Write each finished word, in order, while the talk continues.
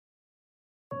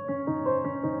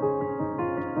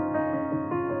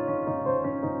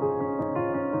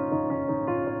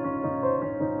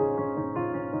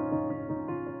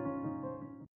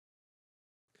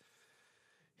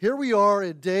Here we are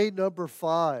in day number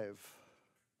 5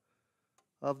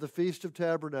 of the Feast of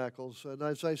Tabernacles. And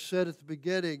as I said at the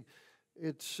beginning,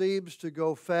 it seems to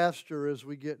go faster as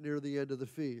we get near the end of the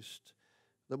feast.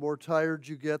 The more tired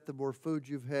you get, the more food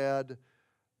you've had,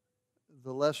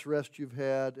 the less rest you've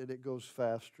had, and it goes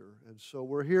faster. And so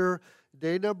we're here,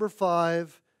 day number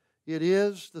 5. It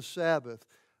is the Sabbath.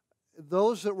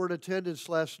 Those that were in attendance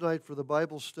last night for the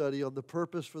Bible study on the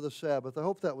purpose for the Sabbath, I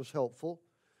hope that was helpful.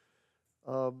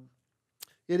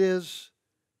 It is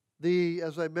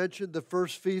as I mentioned, the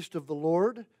first feast of the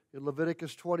Lord in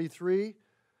Leviticus 23.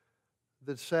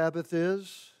 The Sabbath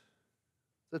is.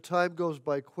 The time goes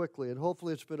by quickly, and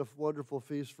hopefully it's been a wonderful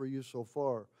feast for you so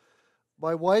far.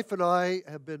 My wife and I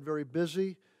have been very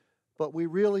busy, but we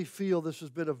really feel this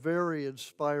has been a very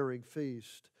inspiring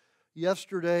feast.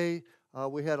 Yesterday,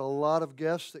 we had a lot of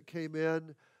guests that came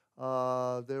in.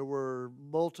 There were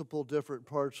multiple different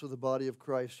parts of the body of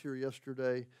Christ here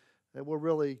yesterday, and we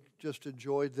really just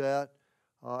enjoyed that.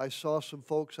 I saw some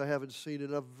folks I haven't seen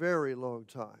in a very long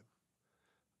time.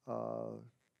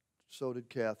 So did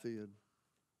Kathy, and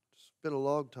it's been a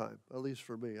long time, at least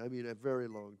for me. I mean, a very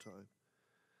long time.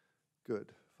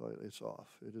 Good. Finally, it's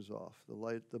off. It is off.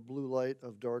 The blue light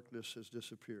of darkness has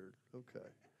disappeared. Okay.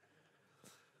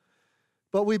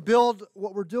 But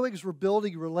what we're doing is we're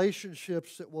building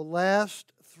relationships that will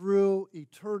last through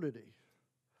eternity.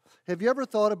 Have you ever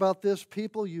thought about this?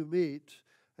 People you meet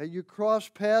and you cross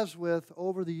paths with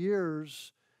over the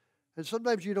years, and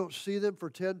sometimes you don't see them for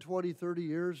 10, 20, 30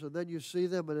 years, and then you see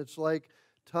them and it's like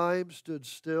time stood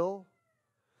still.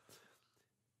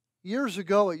 Years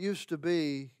ago, it used to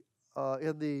be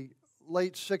in the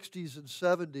late 60s and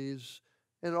 70s,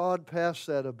 and on past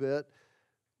that a bit,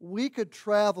 we could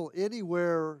travel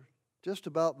anywhere just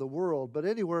about in the world, but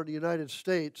anywhere in the United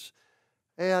States,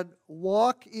 and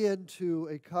walk into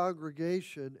a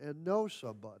congregation and know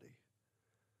somebody.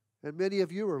 And many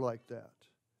of you are like that.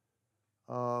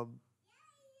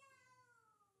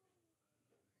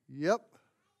 Yep.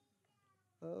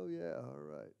 Oh, yeah, all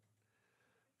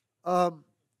right.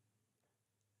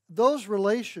 Those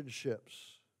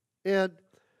relationships, and,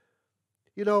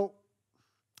 you know,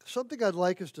 something I'd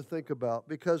like us to think about,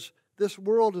 because this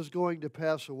world is going to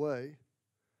pass away.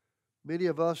 Many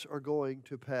of us are going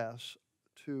to pass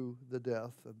to the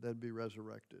death and then be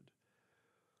resurrected.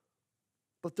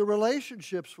 But the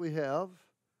relationships we have,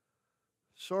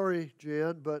 sorry,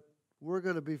 Jan, but we're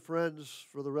going to be friends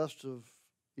for the rest of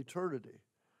eternity.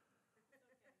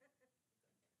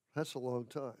 That's a long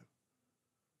time.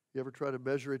 You ever try to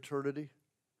measure eternity?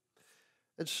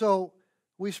 And so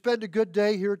we spend a good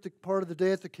day here at the part of the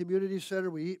day at the community center.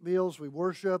 We eat meals, we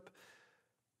worship,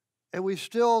 and we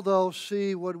still, though,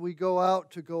 see when we go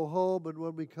out to go home and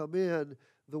when we come in,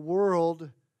 the world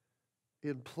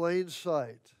in plain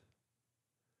sight.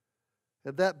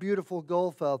 And that beautiful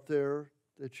gulf out there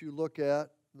that you look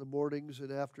at in the mornings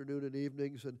and afternoon and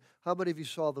evenings, and how many of you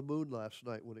saw the moon last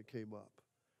night when it came up?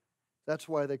 That's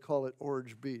why they call it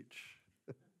Orange Beach.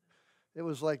 It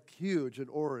was like huge and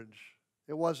orange.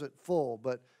 It wasn't full,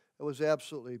 but it was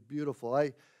absolutely beautiful.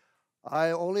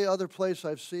 Only other place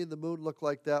I've seen the moon look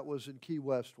like that was in Key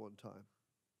West one time.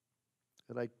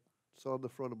 And I saw on the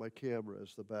front of my camera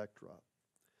as the backdrop.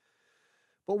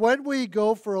 But when we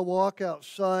go for a walk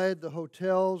outside the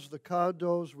hotels, the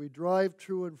condos, we drive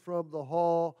to and from the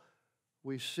hall,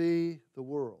 we see the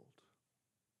world.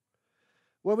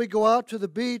 When we go out to the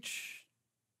beach,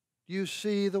 you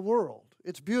see the world.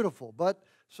 It's beautiful, but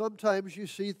sometimes you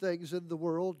see things in the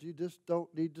world you just don't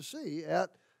need to see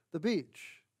at the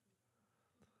beach.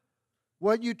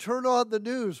 When you turn on the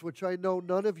news, which I know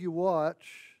none of you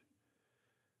watch,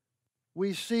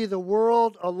 we see the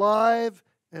world alive,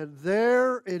 and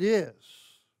there it is.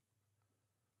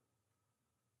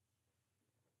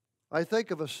 I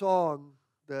think of a song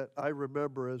that I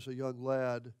remember as a young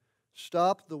lad.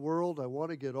 Stop the world, I want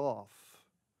to get off.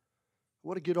 I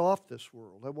want to get off this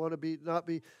world. I want to not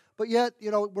be, but yet,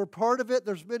 you know, we're part of it.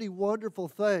 There's many wonderful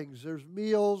things. There's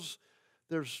meals,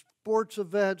 there's sports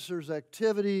events, there's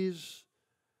activities,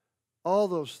 all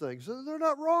those things. And they're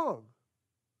not wrong.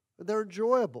 And they're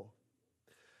enjoyable.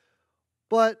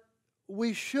 But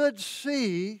we should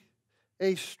see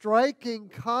a striking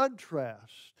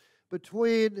contrast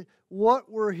between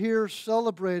what we're here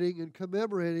celebrating and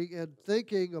commemorating and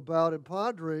thinking about and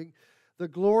pondering the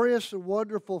glorious and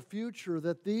wonderful future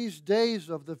that these days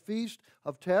of the Feast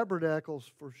of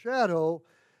Tabernacles foreshadow,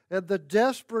 and the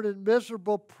desperate and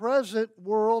miserable present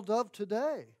world of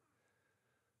today.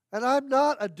 And I'm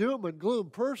not a doom and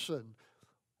gloom person,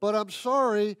 but I'm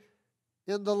sorry,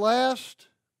 in the last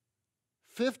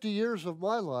 50 years of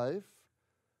my life,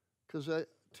 because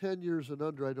 10 years and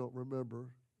under, I don't remember.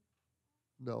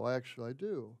 No, actually, I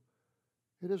do.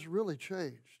 It has really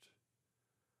changed.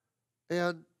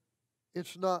 And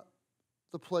it's not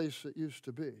the place it used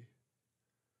to be.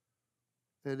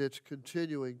 And it's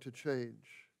continuing to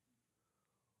change.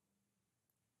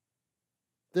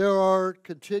 There are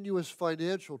continuous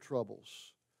financial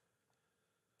troubles.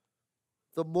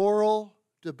 The moral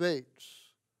debates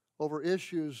over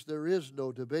issues there is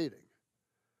no debating.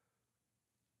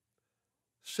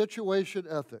 Situation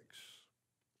ethics.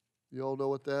 You all know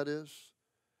what that is?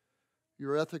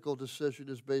 Your ethical decision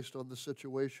is based on the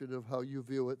situation of how you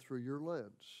view it through your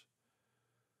lens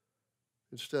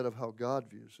instead of how God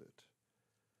views it.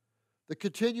 The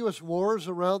continuous wars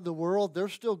around the world, they're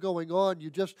still going on. You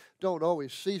just don't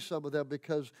always see some of them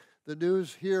because the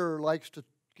news here likes to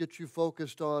get you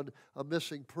focused on a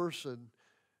missing person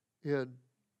in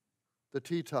the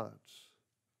Tetons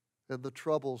and the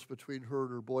troubles between her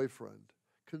and her boyfriend.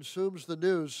 Consumes the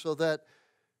news so that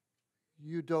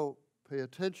you don't pay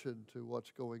attention to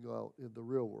what's going on in the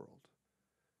real world.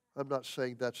 I'm not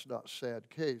saying that's not a sad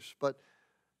case, but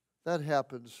that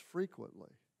happens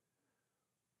frequently.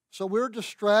 So we're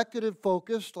distracted and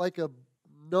focused like a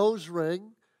nose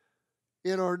ring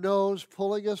in our nose,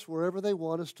 pulling us wherever they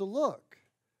want us to look.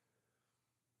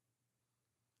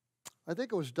 I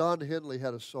think it was Don Henley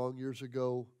had a song years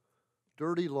ago,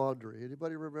 Dirty Laundry.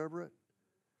 Anybody remember it?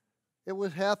 It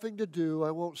was having to do, I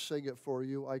won't sing it for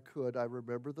you, I could, I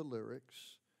remember the lyrics.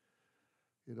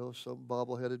 You know, some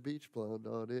bobbleheaded beach blonde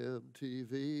on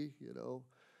MTV, you know.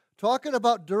 Talking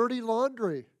about dirty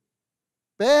laundry.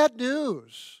 Bad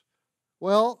news.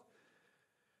 Well,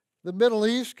 the Middle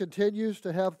East continues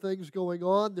to have things going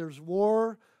on. There's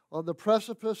war on the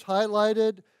precipice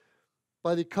highlighted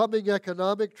by the coming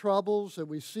economic troubles, and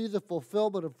we see the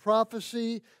fulfillment of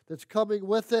prophecy that's coming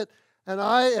with it. And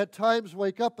I, at times,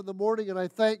 wake up in the morning and I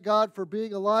thank God for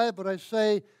being alive, but I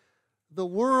say, the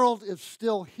world is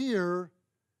still here.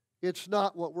 It's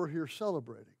not what we're here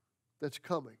celebrating that's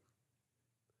coming.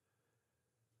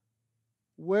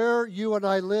 Where you and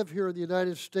I live here in the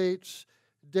United States,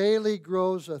 daily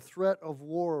grows a threat of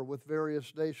war with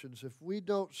various nations. If we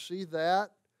don't see that,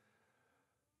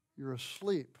 you're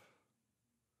asleep.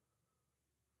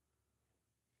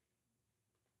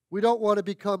 We don't want to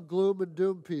become gloom and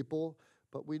doom people,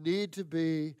 but we need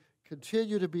to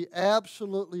continue to be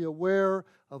absolutely aware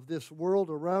of this world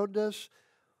around us,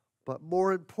 but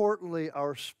more importantly,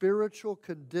 our spiritual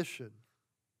condition.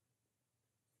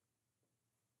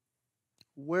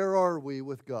 Where are we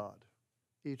with God?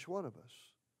 Each one of us.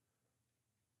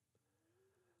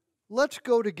 Let's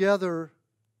go together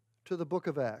to the book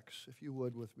of Acts, if you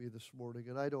would, with me this morning.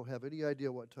 And I don't have any idea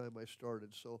what time I started,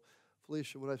 so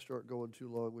Felicia, when I start going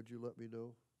too long, would you let me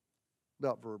know?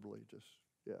 Not verbally, just,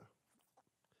 yeah.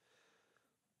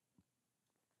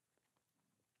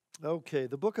 Okay,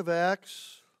 the book of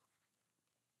Acts,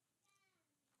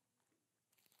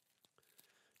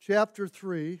 chapter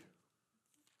 3,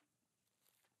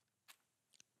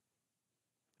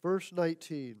 verse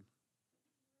 19.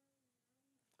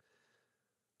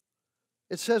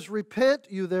 It says, "Repent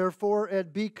you therefore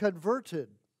and be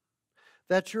converted,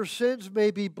 that your sins may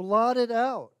be blotted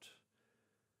out,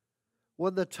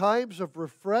 when the times of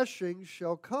refreshing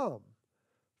shall come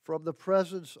from the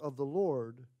presence of the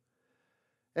Lord.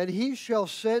 And he shall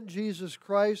send Jesus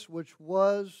Christ, which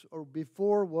was or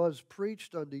before was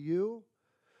preached unto you,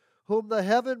 whom the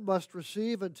heaven must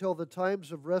receive until the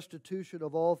times of restitution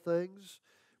of all things,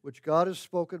 which God has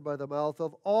spoken by the mouth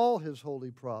of all his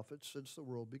holy prophets since the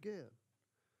world began."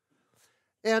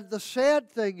 And the sad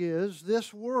thing is,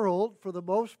 this world, for the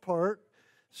most part,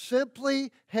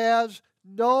 simply has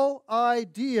no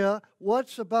idea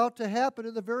what's about to happen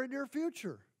in the very near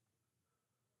future.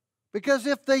 Because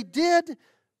if they did,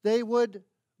 they would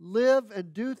live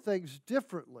and do things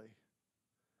differently.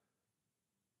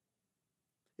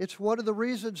 It's one of the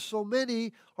reasons so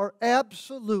many are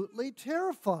absolutely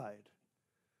terrified.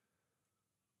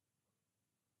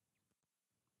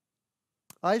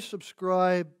 I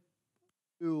subscribe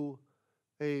to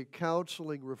a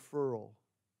counseling referral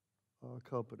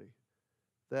company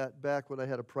that back when I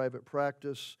had a private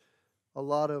practice, a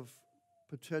lot of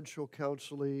potential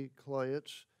counseling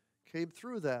clients came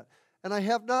through that. And I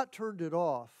have not turned it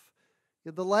off.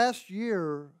 In the last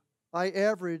year, I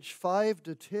averaged 5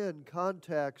 to 10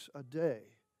 contacts a day.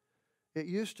 It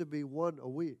used to be one a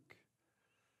week.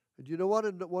 And do you want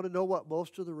to know what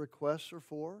most of the requests are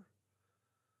for?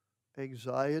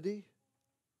 Anxiety,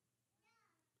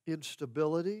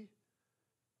 instability,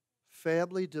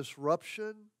 family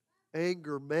disruption,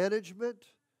 anger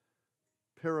management,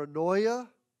 paranoia,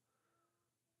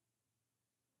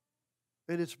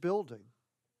 And it's building.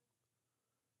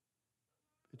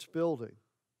 It's building.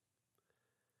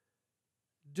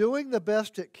 Doing the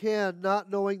best it can, not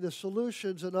knowing the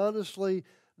solutions, and honestly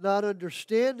not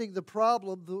understanding the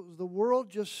problem, the world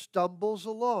just stumbles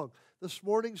along. This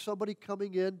morning, somebody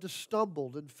coming in just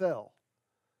stumbled and fell.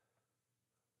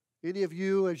 Any of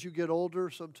you, as you get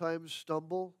older, sometimes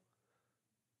stumble?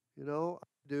 You know, I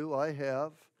do, I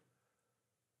have.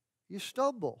 You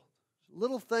stumble.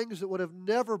 Little things that would have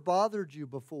never bothered you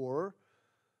before.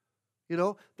 You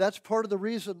know, that's part of the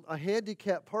reason a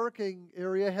handicap parking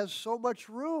area has so much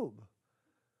room.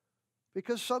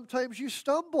 Because sometimes you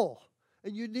stumble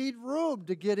and you need room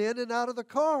to get in and out of the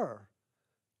car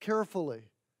carefully.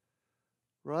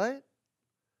 Right?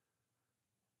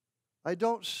 I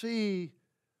don't see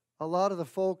a lot of the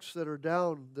folks that are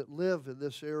down that live in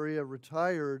this area,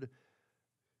 retired,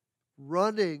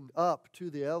 running up to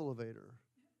the elevator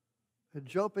and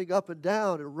jumping up and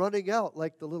down and running out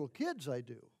like the little kids I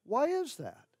do. Why is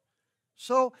that?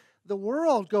 So the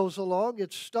world goes along,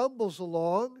 it stumbles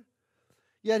along,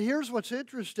 yet here's what's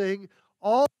interesting.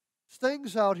 All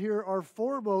things out here are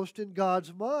foremost in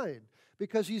God's mind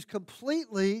because He's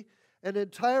completely and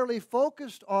entirely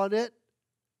focused on it.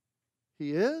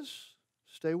 He is.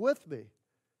 Stay with me.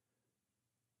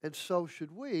 And so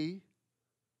should we,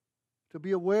 to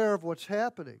be aware of what's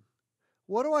happening.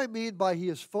 What do I mean by He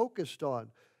is focused on?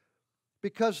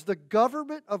 Because the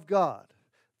government of God,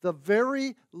 the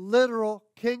very literal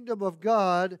kingdom of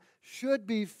God, should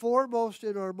be foremost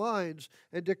in our minds.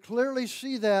 And to clearly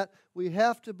see that, we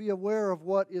have to be aware of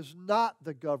what is not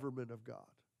the government of God.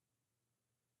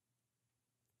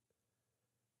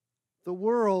 The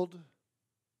world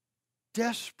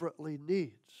desperately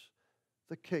needs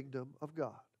the kingdom of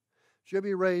God.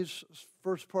 Jimmy Ray's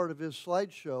first part of his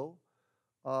slideshow,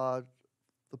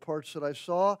 the parts that I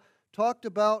saw, talked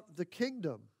about the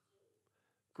kingdom.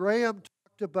 Graham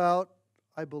talked about,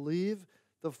 I believe,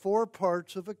 the 4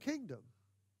 parts of a kingdom.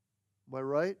 Am I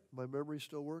right? My memory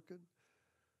still working?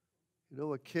 You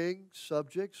know, a king,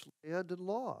 subjects, land, and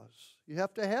laws. You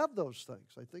have to have those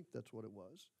things. I think that's what it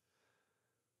was.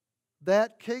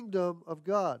 That kingdom of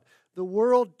God. The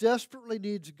world desperately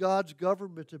needs God's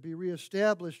government to be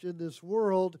reestablished in this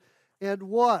world. And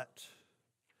what?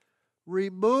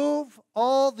 Remove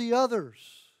all the others.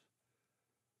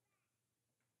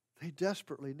 They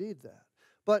desperately need that.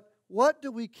 But what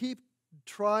do we keep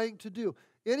trying to do?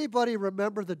 Anybody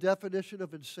remember the definition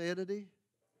of insanity?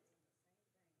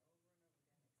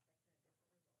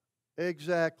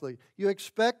 Exactly.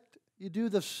 You do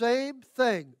the same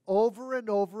thing over and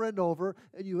over and over,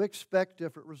 and you expect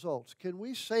different results. Can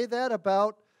we say that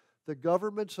about the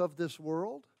governments of this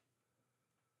world?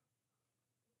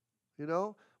 You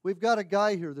know, we've got a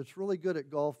guy here that's really good at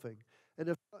golfing.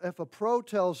 And if a pro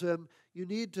tells him, you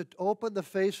need to open the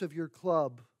face of your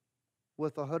club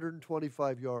with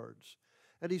 125 yards.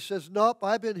 And he says, nope,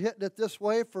 I've been hitting it this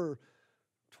way for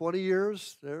 20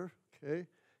 years. There, okay.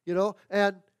 You know,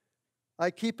 and I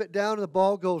keep it down and the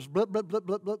ball goes blip, blip, blip,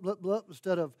 blip, blip, blip, blip,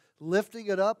 instead of lifting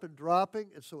it up and dropping,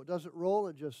 and so it doesn't roll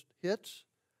and just hits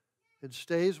and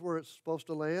stays where it's supposed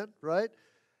to land, right?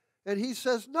 And he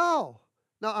says, no.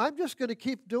 Now, I'm just going to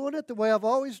keep doing it the way I've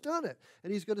always done it.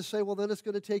 And he's going to say, well, then it's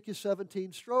going to take you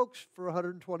 17 strokes for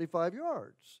 125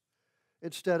 yards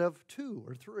instead of 2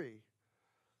 or 3.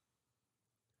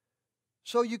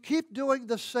 So you keep doing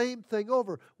the same thing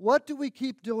over. What do we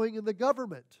keep doing in the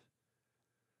government?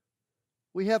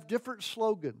 We have different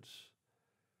slogans,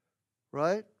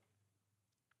 right?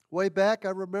 Way back,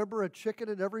 I remember a chicken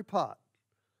in every pot.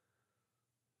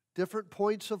 Different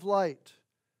points of light.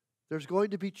 There's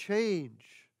going to be change.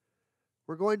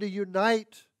 We're going to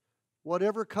unite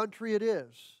whatever country it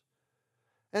is.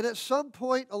 And at some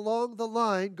point along the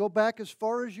line, go back as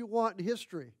far as you want in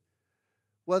history,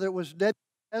 whether it was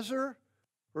Nebuchadnezzar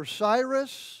or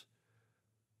Cyrus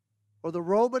or the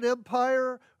Roman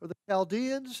Empire or the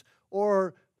Chaldeans,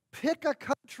 or pick a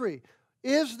country.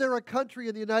 Is there a country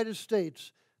in the United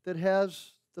States that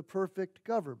has the perfect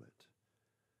government?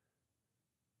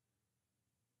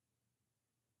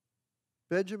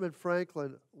 Benjamin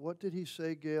Franklin, what did he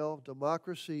say, Gail?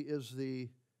 Democracy is the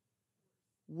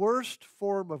worst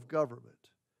form of government,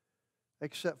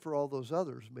 except for all those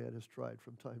others man has tried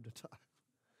from time to time.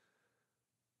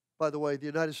 By the way, the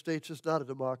United States is not a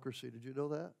democracy. Did you know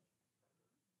that?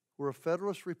 We're a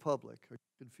federalist republic. Are you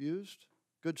confused?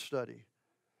 Good study.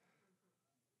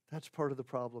 That's part of the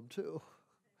problem, too.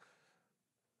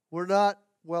 We're not,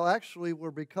 well, actually,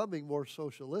 we're becoming more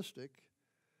socialistic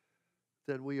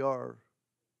than we are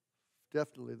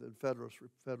definitely than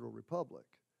federal republic.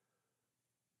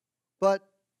 But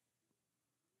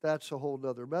that's a whole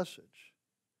nother message.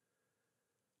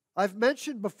 I've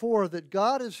mentioned before that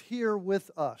God is here with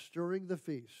us during the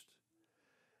feast.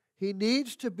 He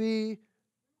needs to be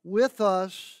with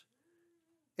us,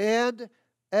 and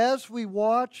as we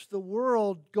watch the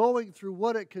world going through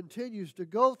what it continues to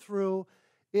go through,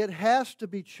 it has to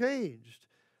be changed.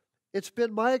 It's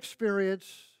been my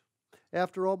experience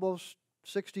after almost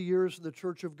 60 years in the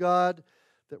Church of God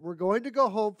that we're going to go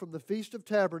home from the Feast of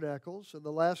Tabernacles and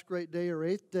the last great day or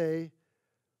eighth day,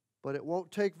 but it won't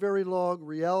take very long.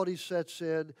 Reality sets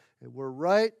in, and we're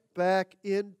right back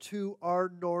into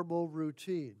our normal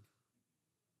routine.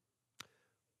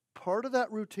 Part of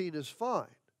that routine is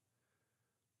fine,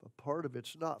 but part of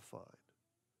it's not fine.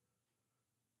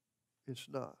 It's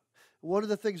not. One of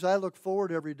the things I look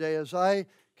forward every day is I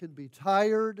can be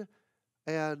tired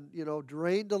and,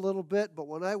 drained a little bit, but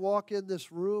when I walk in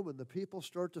this room and the people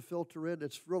start to filter in,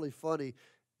 it's really funny.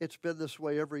 It's been this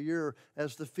way every year.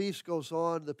 As the feast goes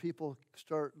on,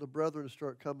 the brethren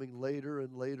start coming later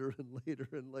and later and later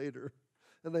and later.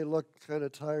 And they look kind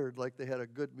of tired, like they had a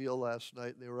good meal last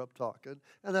night and they were up talking.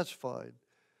 And that's fine.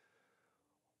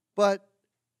 But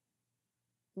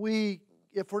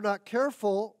if we're not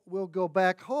careful, we'll go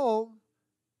back home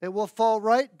and we'll fall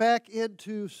right back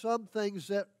into some things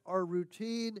that are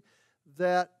routine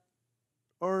that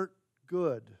aren't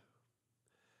good.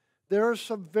 There are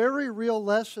some very real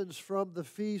lessons from the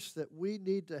feast that we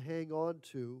need to hang on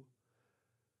to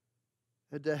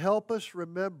and to help us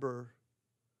remember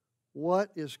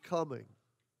what is coming.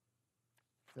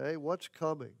 Okay, what's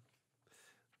coming?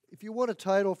 If you want a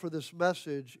title for this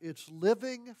message, it's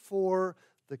Living for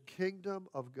the Kingdom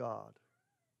of God.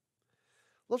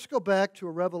 Let's go back to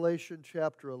Revelation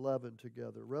chapter 11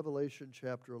 together. Revelation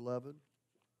chapter 11.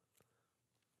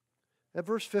 At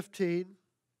verse 15.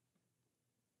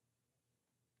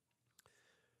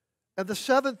 And the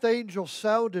seventh angel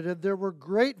sounded, and there were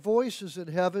great voices in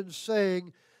heaven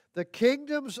saying, the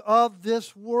kingdoms of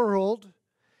this world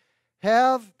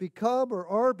have become or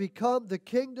are become the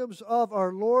kingdoms of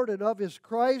our Lord and of His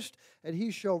Christ, and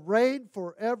He shall reign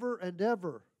forever and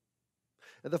ever.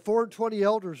 And the 24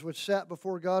 elders which sat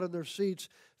before God in their seats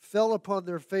fell upon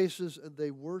their faces, and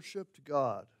they worshipped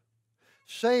God,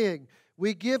 saying,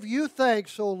 we give you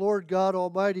thanks, O Lord God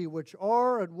Almighty, which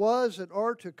are and was and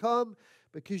are to come,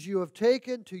 because you have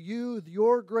taken to you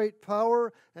your great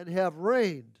power and have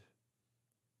reigned.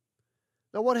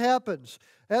 Now what happens?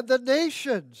 And the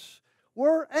nations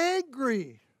were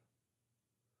angry.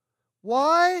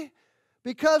 Why?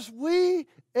 Because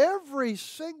every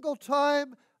single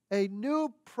time a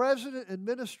new president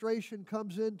administration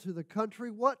comes into the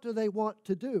country, what do they want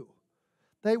to do?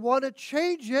 They want to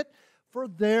change it for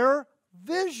their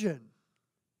vision.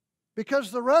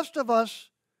 Because the rest of us,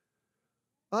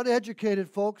 uneducated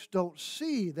folks, don't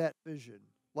see that vision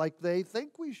like they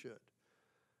think we should.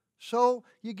 So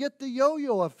you get the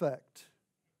yo-yo effect.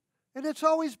 And it's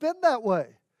always been that way.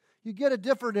 You get a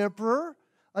different emperor,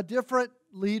 a different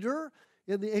leader.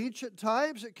 In the ancient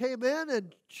times, it came in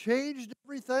and changed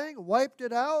everything, wiped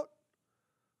it out.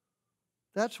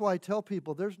 That's why I tell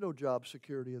people there's no job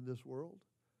security in this world.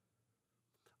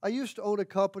 I used to own a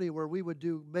company where we would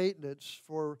do maintenance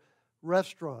for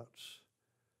restaurants.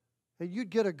 And you'd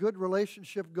get a good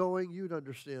relationship going. You'd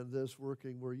understand this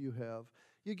working where you have.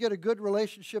 You get a good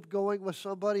relationship going with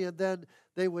somebody, and then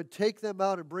they would take them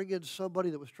out and bring in somebody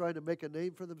that was trying to make a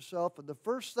name for themselves. And the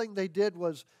first thing they did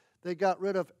was they got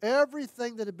rid of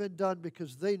everything that had been done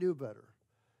because they knew better.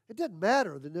 It didn't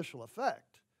matter the initial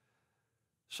effect.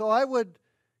 So I would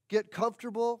get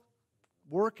comfortable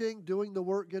working, doing the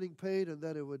work, getting paid, and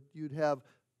then you'd have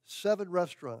 7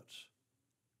 restaurants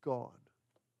gone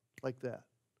like that.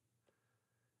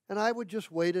 And I would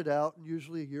just wait it out, and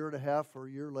usually a year and a half or a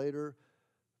year later,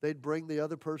 they'd bring the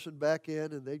other person back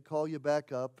in, and they'd call you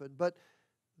back up. But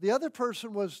the other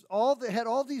person had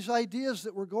all these ideas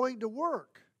that were going to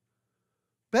work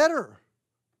better.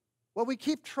 Well, we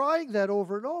keep trying that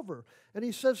over and over. And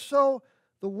he says, so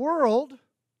the world,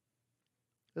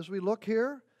 as we look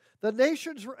here, the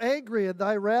nations were angry, and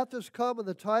thy wrath is come in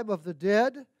the time of the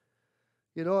dead.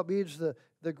 It means the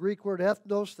Greek word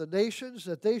ethnos, the nations,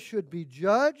 that they should be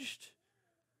judged.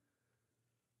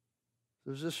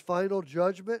 There's this final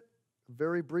judgment, a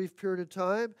very brief period of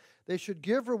time. They should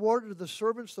give reward to the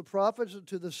servants, the prophets, and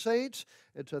to the saints,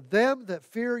 and to them that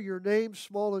fear your name,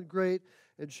 small and great,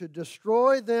 and should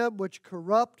destroy them which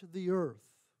corrupt the earth.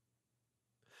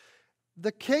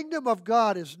 The kingdom of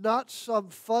God is not some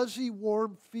fuzzy,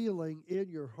 warm feeling in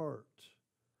your heart.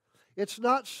 It's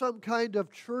not some kind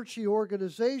of churchy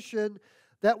organization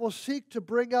that will seek to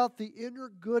bring out the inner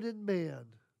good in man.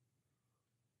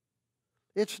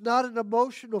 It's not an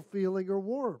emotional feeling or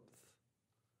warmth.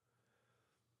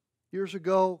 Years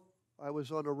ago, I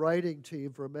was on a writing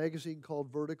team for a magazine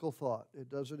called Vertical Thought. It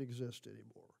doesn't exist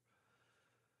anymore.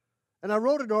 And I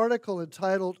wrote an article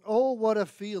entitled, "Oh, What a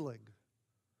Feeling,"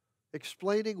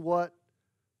 explaining what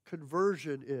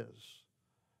conversion is.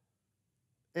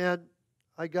 And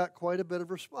I got quite a bit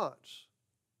of response,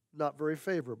 not very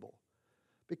favorable,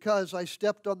 because I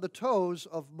stepped on the toes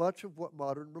of much of what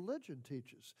modern religion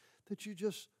teaches, that you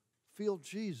just feel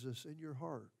Jesus in your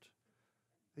heart,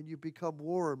 and you become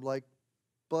warm like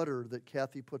butter that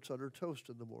Kathy puts on her toast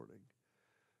in the morning.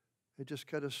 It just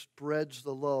kind of spreads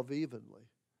the love evenly.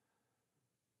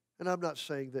 And I'm not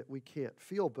saying that we can't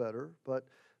feel better, but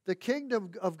the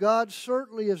kingdom of God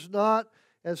certainly is not,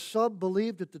 as some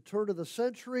believed at the turn of the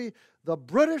century, the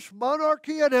British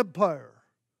monarchy and empire.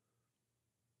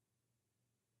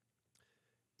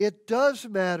 It does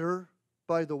matter,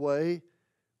 by the way,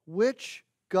 which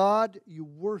God you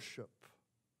worship.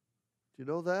 Do you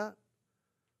know that?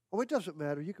 Oh, it doesn't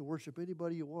matter. You can worship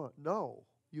anybody you want. No,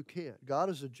 you can't. God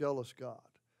is a jealous God.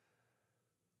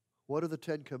 What are the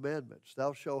 10 Commandments?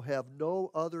 Thou shalt have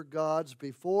no other gods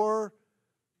before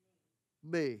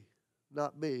me.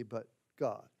 Not me, but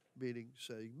God, meaning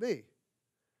saying me.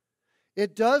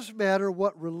 It does matter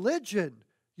what religion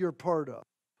you're part of.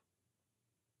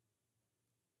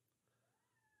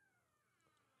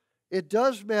 It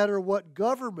does matter what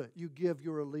government you give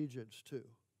your allegiance to.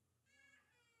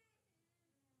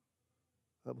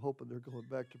 I'm hoping they're going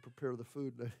back to prepare the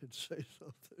food and I didn't say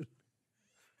something.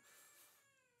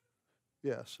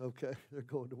 Yes, okay, they're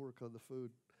going to work on the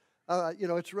food.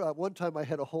 It's one time I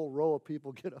had a whole row of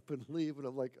people get up and leave, and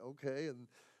I'm like, okay, and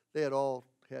they had all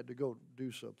had to go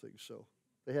do something, so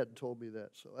they hadn't told me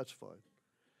that, so that's fine.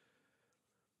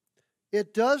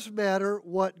 It does matter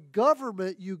what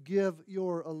government you give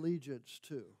your allegiance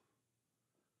to.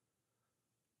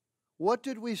 What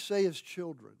did we say as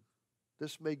children?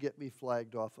 This may get me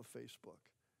flagged off of Facebook.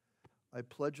 I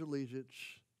pledge allegiance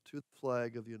to the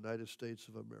flag of the United States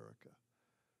of America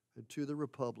and to the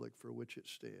republic for which it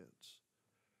stands,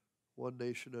 one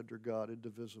nation under God,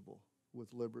 indivisible,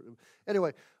 with liberty.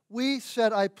 Anyway, we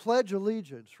said, I pledge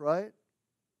allegiance, right?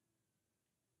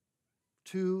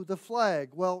 To the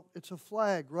flag. Well, it's a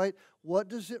flag, right? What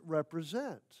does it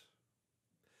represent?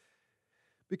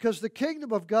 Because the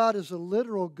kingdom of God is a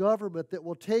literal government that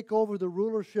will take over the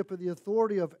rulership and the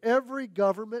authority of every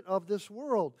government of this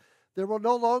world. There will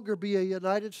no longer be a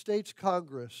United States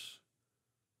Congress.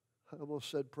 I almost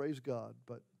said praise God,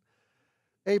 but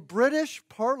a British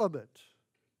Parliament,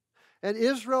 an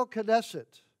Israel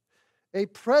Knesset, a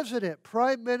president,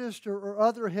 prime minister, or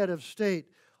other head of state.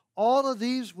 All of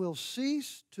these will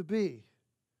cease to be.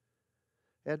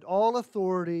 And all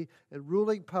authority and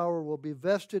ruling power will be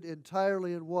vested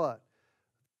entirely in what?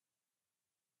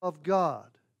 Of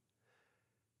God.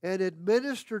 And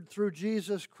administered through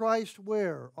Jesus Christ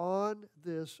where? On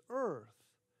this earth.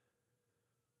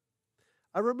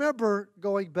 I remember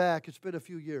going back, it's been a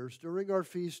few years, during our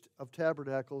Feast of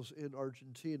Tabernacles in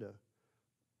Argentina,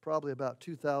 probably about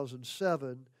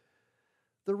 2007,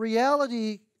 the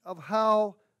reality of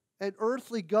how an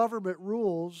earthly government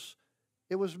rules,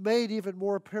 it was made even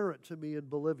more apparent to me in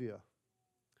Bolivia.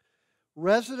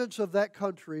 Residents of that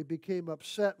country became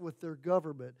upset with their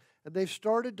government, and they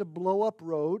started to blow up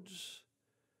roads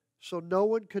so no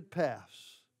one could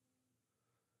pass.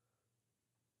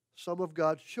 Some of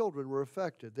God's children were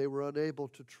affected. They were unable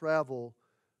to travel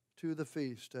to the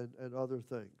feast and other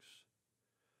things.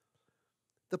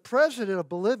 The president of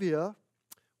Bolivia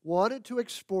wanted to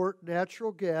export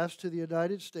natural gas to the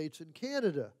United States and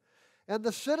Canada. And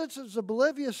the citizens of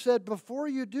Bolivia said, before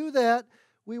you do that,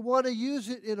 we want to use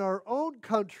it in our own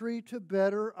country to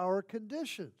better our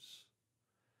conditions.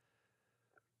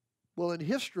 Well, in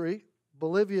history,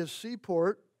 Bolivia's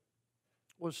seaport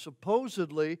was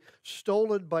supposedly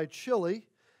stolen by Chile,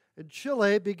 and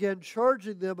Chile began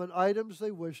charging them on items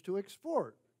they wished to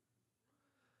export.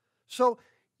 So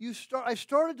I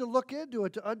started to look into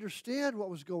it to understand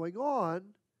what was going on,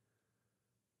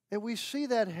 and we see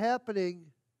that happening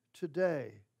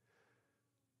today.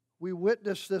 We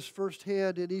witnessed this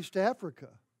firsthand in East Africa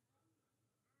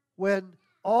when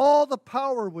all the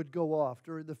power would go off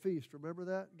during the feast. Remember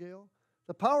that, Gail?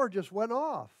 The power just went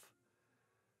off.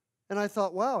 And I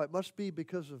thought, wow, it must be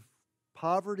because of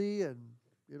poverty and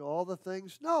all the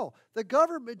things. No, the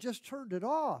government just turned it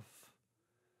off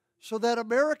so that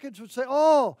Americans would say,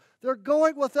 oh, they're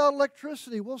going without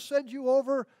electricity. We'll send you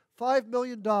over $5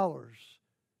 million.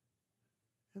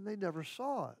 And they never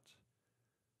saw it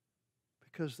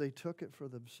because they took it for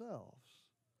themselves.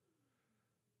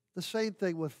 The same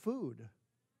thing with food.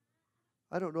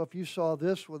 I don't know if you saw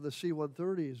this when the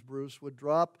C-130s, Bruce, would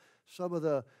drop some of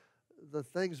the the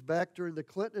things back during the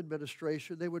Clinton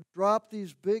administration, they would drop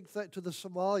these big to the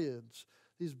Somalians,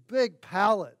 these big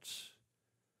pallets.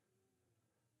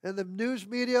 And the news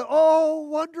media, oh,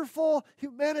 wonderful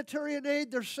humanitarian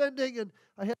aid they're sending. And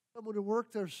I had someone who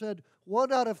worked there said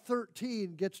 1 out of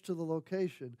 13 gets to the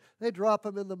location. They drop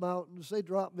them in the mountains. They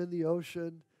drop them in the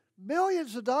ocean.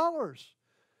 Millions of dollars.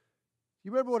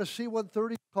 You remember what a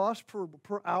C-130 costs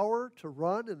per hour to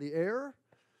run in the air?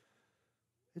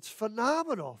 It's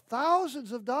phenomenal.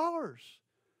 Thousands of dollars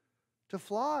to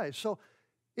fly. So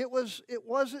it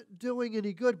wasn't doing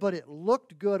any good, but it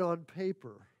looked good on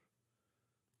paper.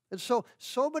 And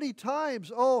so many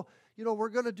times, we're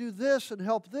going to do this and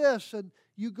help this, and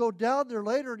you go down there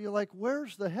later and you're like,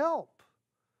 where's the help?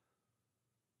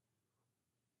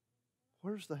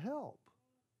 Where's the help?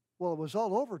 Well, it was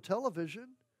all over television.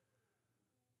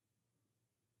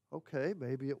 Okay,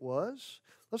 maybe it was.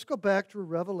 Let's go back to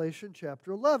Revelation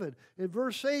chapter 11. In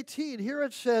verse 18, here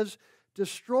it says,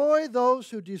 destroy those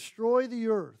who destroy the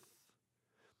earth.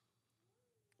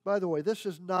 By the way, this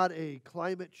is not a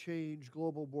climate change,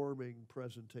 global warming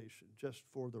presentation, just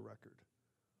for the record.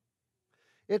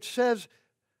 It says,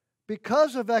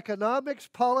 because of economics,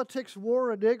 politics,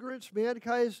 war, and ignorance,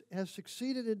 mankind has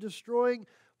succeeded in destroying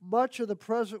much of the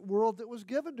present world that was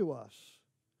given to us.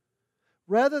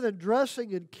 Rather than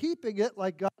dressing and keeping it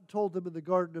like God told them in the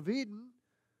Garden of Eden,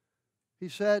 He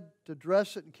said to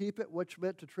dress it and keep it, which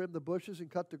meant to trim the bushes and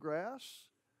cut the grass.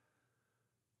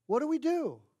 What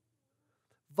do?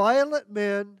 Violent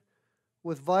men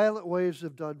with violent ways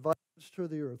have done violence to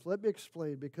the earth. Let me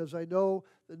explain, because I know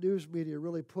the news media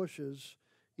really pushes,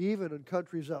 even in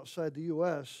countries outside the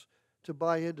U.S., to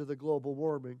buy into the global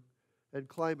warming and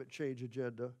climate change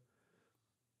agenda,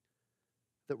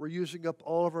 that we're using up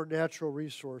all of our natural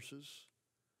resources,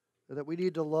 and that we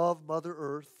need to love Mother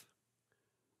Earth.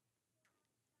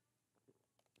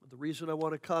 The reason I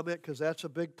want to comment, because that's a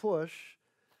big push,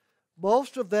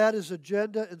 most of that is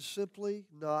agenda and simply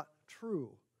not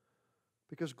true.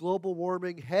 Because global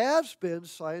warming has been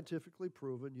scientifically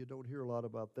proven, you don't hear a lot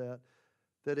about that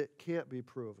it can't be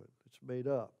proven. It's made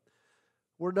up.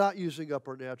 We're not using up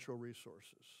our natural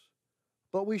resources.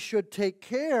 But we should take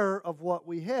care of what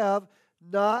we have,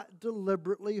 not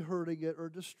deliberately hurting it or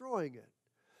destroying it.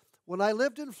 When I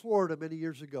lived in Florida many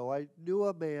years ago, I knew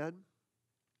a man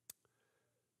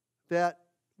that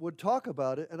would talk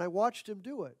about it, and I watched him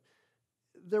do it.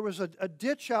 There was a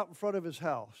ditch out in front of his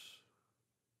house,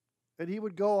 and he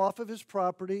would go off of his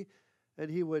property, and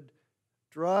he would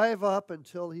drive up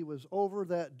until he was over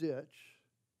that ditch,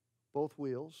 both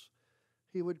wheels.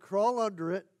 He would crawl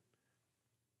under it,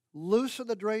 loosen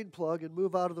the drain plug, and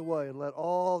move out of the way and let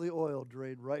all the oil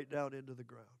drain right down into the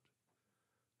ground.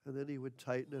 And then he would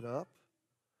tighten it up,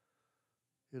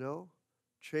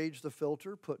 change the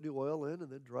filter, put new oil in,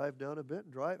 and then drive down a bit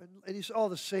and drive. And he said,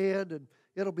 the sand, and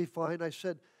it'll be fine. I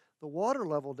said, the water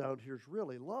level down here is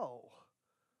really low.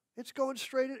 It's going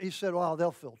straight in. He said, well,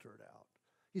 they'll filter it out.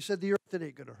 He said, the earth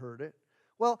ain't going to hurt it.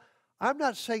 Well, I'm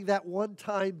not saying that one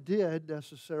time did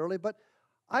necessarily, but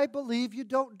I believe you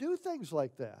don't do things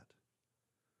like that.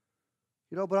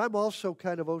 But I'm also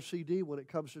kind of OCD when it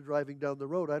comes to driving down the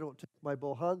road. I don't take my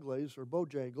Bojangles or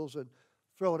Bojangles and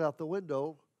throw it out the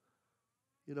window,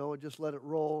 and just let it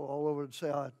roll all over and say,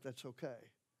 that's okay.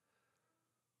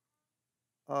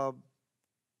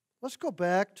 Let's go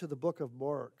back to the book of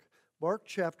Mark. Mark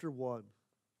chapter 1.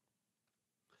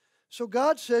 So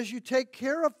God says you take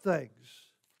care of things.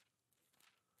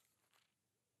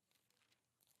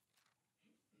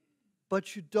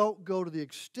 But you don't go to the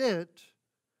extent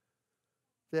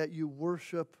that you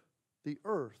worship the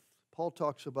earth. Paul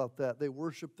talks about that. They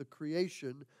worship the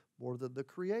creation more than the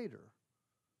Creator.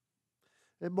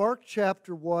 In Mark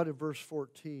chapter 1 and verse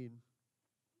 14.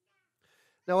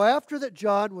 Now after that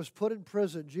John was put in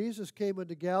prison, Jesus came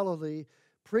into Galilee,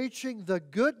 preaching the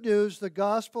good news, the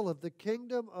gospel of the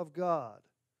kingdom of God.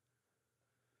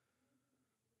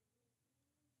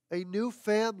 A new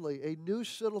family, a new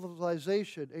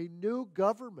civilization, a new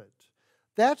government.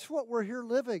 That's what we're here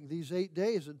living these 8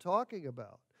 days and talking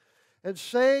about. And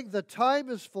saying the time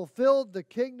is fulfilled, the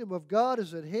kingdom of God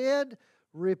is at hand.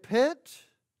 Repent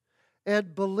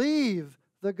and believe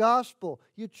the gospel.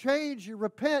 You change, you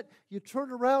repent, you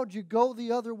turn around, you go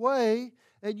the other way,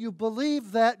 and you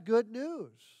believe that good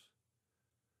news.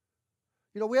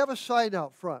 We have a sign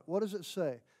out front. What does it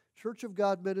say? Church of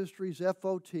God Ministries,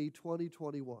 FOT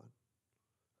 2021.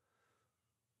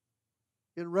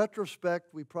 In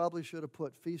retrospect, we probably should have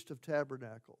put Feast of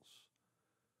Tabernacles.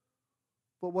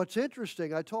 But what's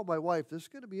interesting, I told my wife, this is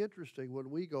going to be interesting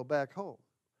when we go back home.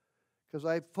 Because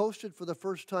I posted for the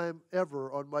first time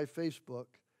ever on my Facebook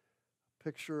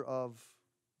picture of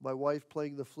my wife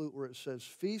playing the flute where it says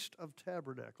Feast of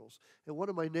Tabernacles. And one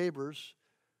of my neighbors,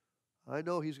 I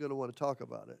know he's going to want to talk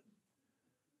about it,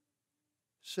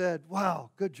 said, wow,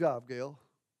 good job, Gail.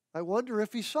 I wonder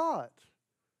if he saw it.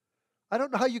 I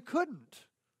don't know how you couldn't,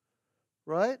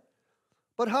 right?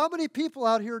 But how many people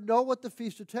out here know what the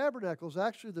Feast of Tabernacles?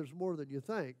 Actually, there's more than you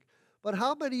think. But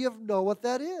how many of them know what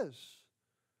that is?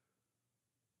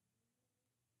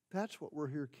 That's what we're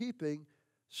here keeping,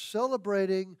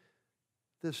 celebrating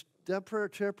this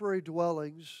temporary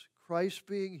dwellings, Christ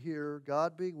being here,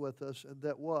 God being with us, and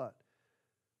that what?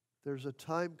 There's a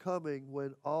time coming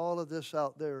when all of this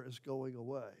out there is going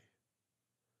away.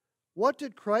 What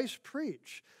did Christ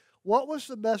preach? What was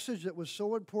the message that was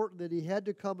so important that he had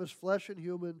to come as flesh and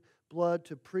human blood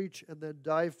to preach and then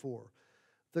die for?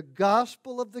 The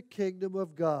gospel of the kingdom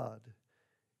of God.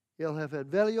 El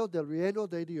evangelio del reino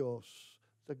de Dios.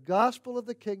 The gospel of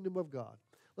the kingdom of God.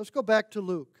 Let's go back to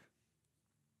Luke.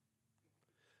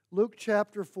 Luke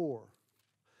chapter 4.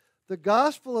 The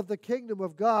gospel of the kingdom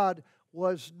of God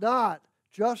was not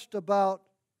just about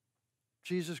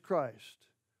Jesus Christ.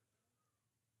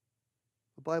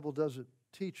 The Bible doesn't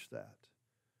teach that.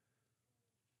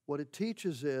 What it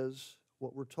teaches is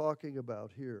what we're talking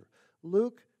about here.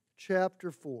 Luke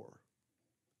chapter 4,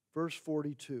 verse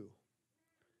 42.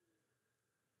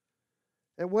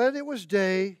 And when it was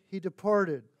day, he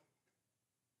departed.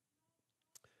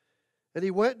 And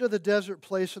he went into the desert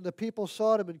place, and the people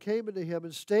sought him and came unto him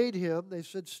and stayed him. They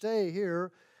said, stay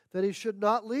here, that he should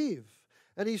not leave.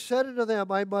 And he said unto them,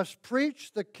 I must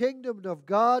preach the kingdom of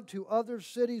God to other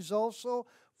cities also,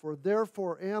 for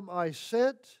therefore am I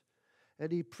sent.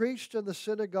 And he preached in the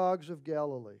synagogues of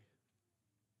Galilee.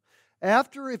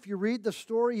 After, if you read the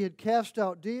story, he had cast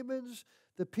out demons,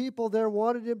 the people there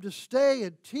wanted him to stay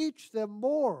and teach them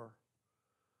more.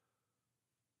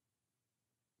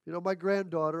 You know, my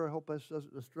granddaughter, I hope this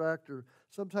doesn't distract her,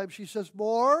 sometimes she says,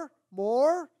 more,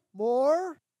 more,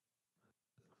 more,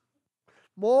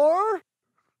 more.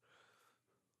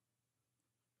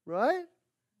 Right?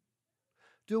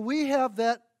 Do we have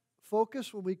that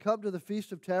focus when we come to the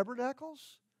Feast of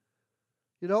Tabernacles?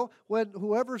 You know, when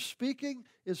whoever's speaking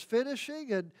is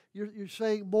finishing and you're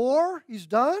saying more, he's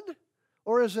done?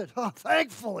 Or is it, oh,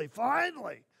 thankfully,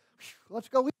 finally, let's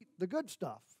go eat the good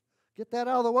stuff. Get that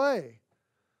out of the way.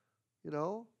 You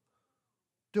know?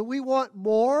 Do we want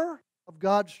more of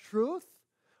God's truth?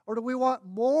 Or do we want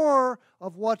more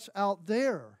of what's out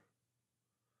there?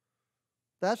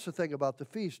 That's the thing about the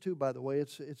feast, too, by the way.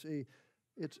 It's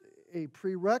a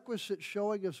prerequisite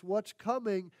showing us what's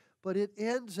coming, but it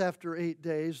ends after 8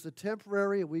 days, the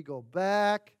temporary, and we go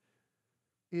back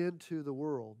into the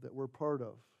world that we're part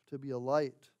of, to be a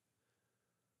light.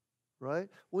 Right?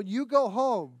 When you go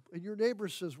home and your neighbor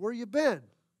says, where you been?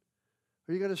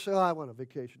 Are you going to say, oh, I went on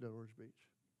vacation to Orange Beach?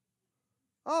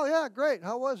 Oh, yeah, great.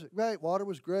 How was it? Great. Water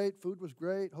was great. Food was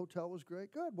great. Hotel was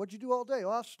great. Good. What'd you do all day?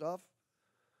 Oh, stuff.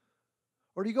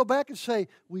 Or do you go back and say,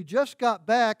 we just got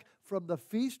back from the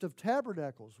Feast of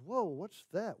Tabernacles? Whoa, what's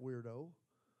that, weirdo?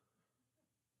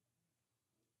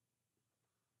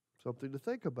 Something to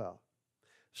think about.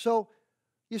 So,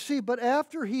 you see, but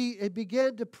after he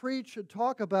began to preach and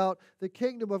talk about the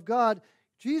kingdom of God,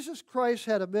 Jesus Christ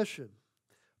had a mission.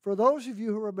 For those of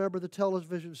you who remember the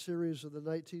television series of the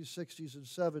 1960s and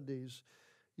 70s,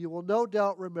 you will no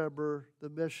doubt remember the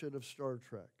mission of Star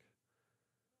Trek.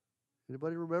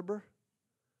 Anybody remember?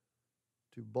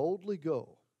 To boldly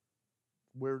go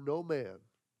where no man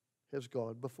has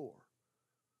gone before.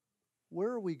 Where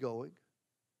are we going?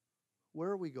 Where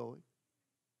are we going?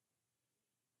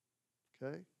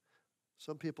 Okay?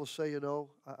 Some people say, you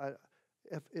know, I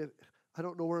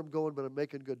don't know where I'm going, but I'm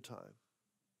making good time.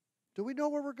 Do we know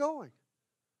where we're going?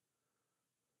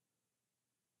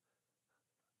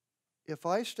 If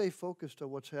I stay focused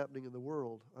on what's happening in the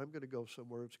world, I'm going to go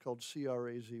somewhere. It's called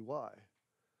C-R-A-Z-Y.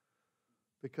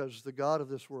 Because the God of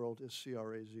this world is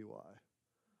C-R-A-Z-Y.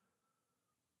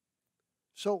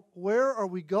 So where are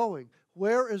we going?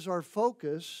 Where is our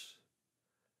focus?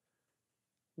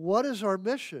 What is our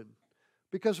mission?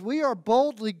 Because we are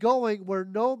boldly going where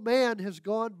no man has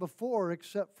gone before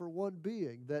except for one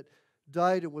being that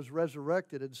died and was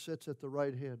resurrected and sits at the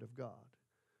right hand of God.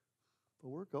 But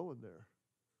we're going there.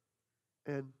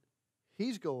 And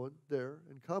he's going there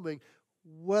and coming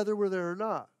whether we're there or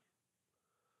not.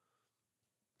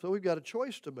 So we've got a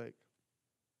choice to make.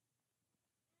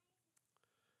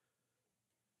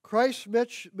 Christ's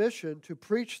mission to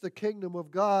preach the kingdom of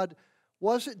God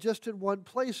wasn't just in one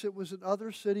place, it was in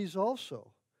other cities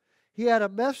also. He had a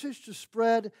message to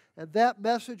spread, and that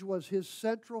message was his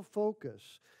central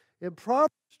focus. In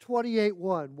Proverbs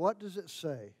 28:1, what does it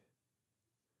say?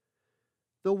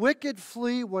 The wicked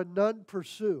flee when none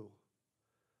pursue,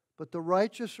 but the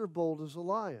righteous are bold as a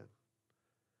lion.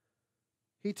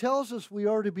 He tells us we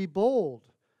are to be bold.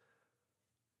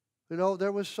 You know,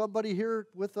 there was somebody here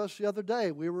with us the other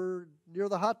day. We were near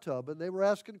the hot tub, and they were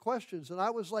asking questions, and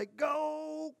I was like,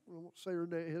 go! I won't say her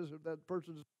name, his or that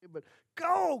person's name, but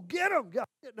go! Get him!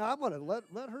 Now, I'm going to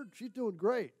let her, she's doing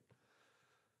great.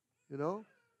 You know?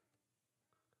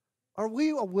 Are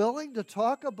we willing to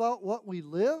talk about what we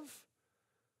live?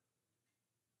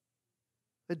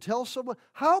 And tell someone,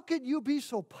 how can you be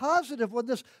so positive when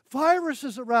this virus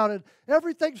is around and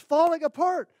everything's falling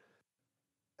apart?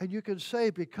 And you can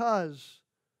say, because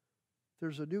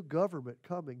there's a new government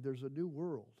coming, there's a new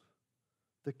world.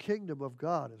 The kingdom of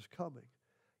God is coming.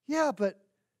 Yeah, but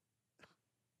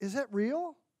is that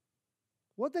real?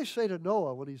 What'd they say to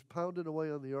Noah when he's pounding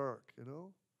away on the ark, you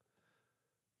know?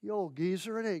 You old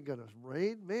geezer, it ain't going to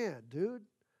rain. Man, dude,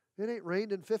 it ain't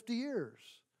rained in 50 years.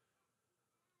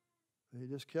 And he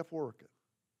just kept working.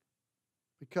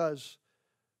 Because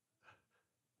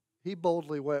he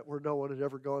boldly went where no one had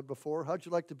ever gone before. How'd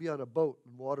you like to be on a boat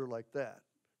in water like that?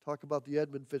 Talk about the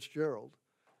Edmund Fitzgerald.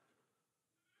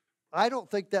 I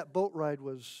don't think that boat ride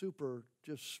was super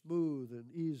just smooth and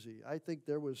easy. I think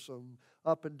there was some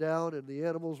up and down, and the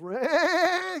animals were,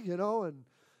 you know, and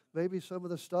maybe some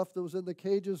of the stuff that was in the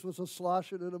cages was a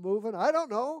sloshing and a moving. I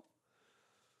don't know.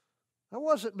 That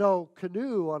wasn't no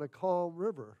canoe on a calm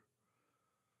river.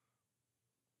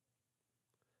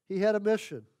 He had a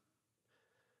mission.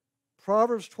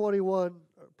 Proverbs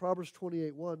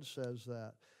 28:1 says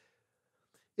that.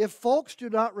 If folks do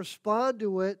not respond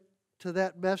to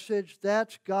that message,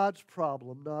 that's God's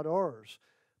problem, not ours.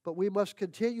 But we must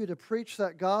continue to preach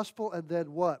that gospel and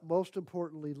then what? Most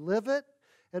importantly, live it.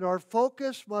 And our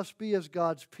focus must be as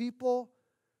God's people.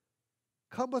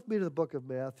 Come with me to the book of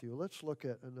Matthew. Let's look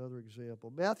at another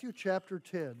example. Matthew chapter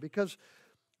 10, because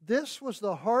this was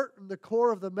the heart and the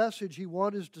core of the message he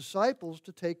wanted his disciples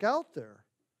to take out there.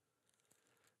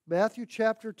 Matthew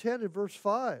chapter 10 and verse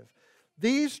 5.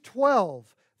 These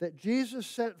 12 that Jesus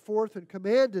sent forth and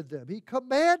commanded them. He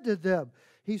commanded them.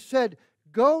 He said,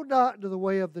 go not into the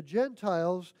way of the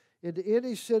Gentiles, into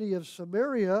any city of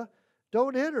Samaria.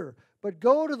 Don't enter, but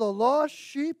go to the lost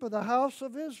sheep of the house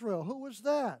of Israel. Who was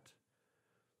that?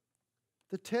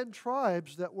 The 10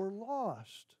 tribes that were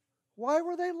lost. Why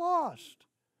were they lost?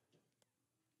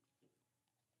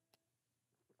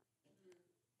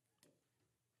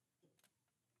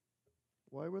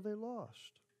 Why were they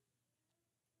lost?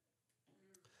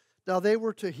 Now, they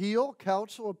were to heal,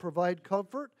 counsel, and provide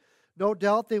comfort. No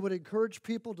doubt they would encourage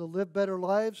people to live better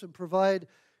lives and provide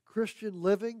Christian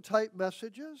living type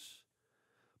messages.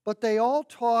 But they all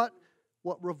taught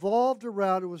what revolved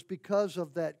around it was because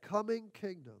of that coming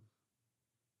kingdom.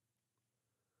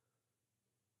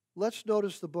 Let's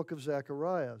notice the book of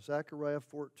Zechariah, Zechariah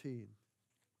 14.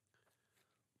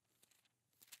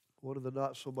 One of the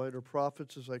not-so-minor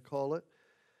prophets, as I call it.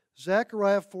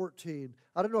 Zechariah 14.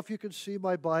 I don't know if you can see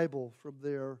my Bible from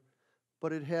there,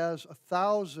 but it has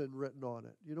 1,000 written on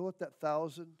it. You know what that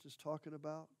 1,000 is talking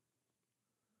about?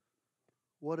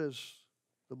 What is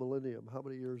the millennium? How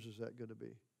many years is that going to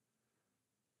be?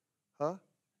 Huh?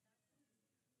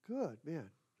 Good, man.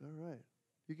 All right.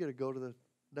 You get to go to the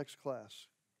next class.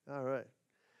 All right.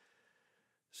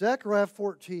 Zechariah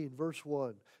 14, verse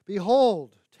 1.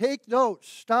 Behold, take note,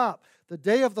 stop. The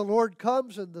day of the Lord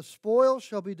comes, and the spoil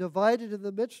shall be divided in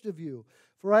the midst of you.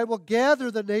 For I will gather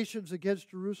the nations against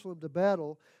Jerusalem to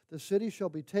battle. The city shall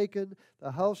be taken,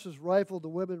 the houses rifled, the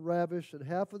women ravished, and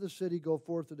half of the city go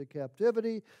forth into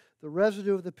captivity. The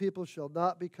residue of the people shall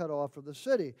not be cut off from the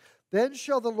city. Then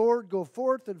shall the Lord go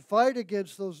forth and fight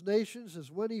against those nations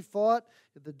as when he fought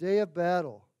in the day of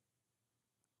battle.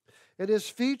 And his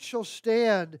feet shall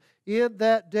stand in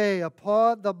that day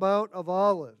upon the Mount of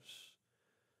Olives.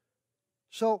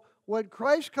 So when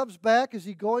Christ comes back, is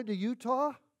he going to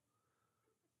Utah?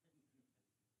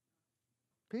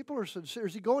 People are sincere.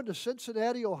 Is he going to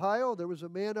Cincinnati, Ohio? There was a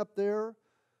man up there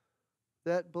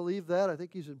that believed that. I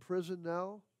think he's in prison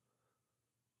now.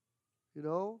 You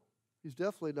know, he's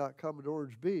definitely not coming to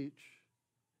Orange Beach.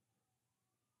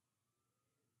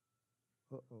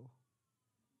 Uh-oh.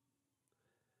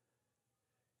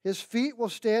 His feet will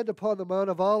stand upon the Mount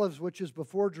of Olives, which is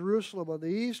before Jerusalem on the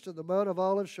east, and the Mount of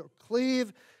Olives shall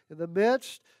cleave in the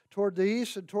midst toward the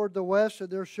east and toward the west,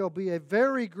 and there shall be a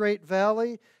very great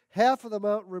valley, half of the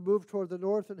mountain removed toward the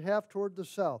north and half toward the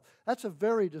south. That's a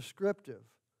very descriptive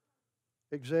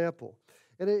example.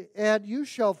 And you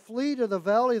shall flee to the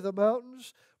valley of the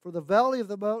mountains, for the valley of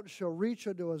the mountains shall reach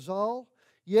unto Azal.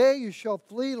 Yea, you shall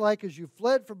flee like as you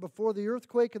fled from before the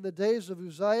earthquake in the days of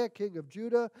Uzziah, king of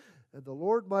Judah. and the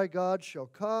Lord my God shall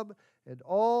come, and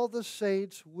all the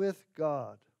saints with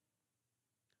God.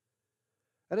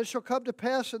 And it shall come to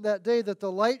pass in that day that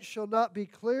the light shall not be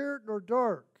clear nor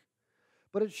dark,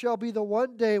 but it shall be the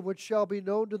one day which shall be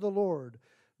known to the Lord,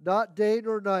 not day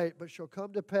nor night, but shall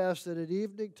come to pass that at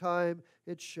evening time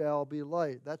it shall be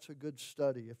light. That's a good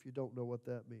study if you don't know what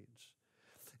that means.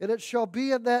 And it shall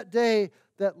be in that day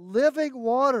that living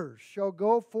waters shall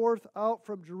go forth out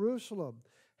from Jerusalem,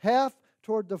 half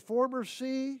toward the former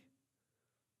sea,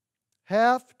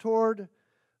 half toward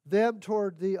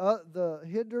the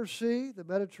hinder sea, the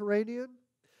Mediterranean.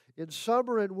 In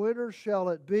summer and winter shall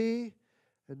it be.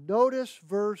 And notice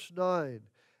verse 9.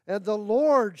 And the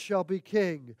Lord shall be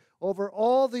king. Over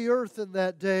all the earth in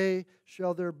that day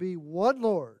shall there be one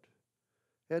Lord,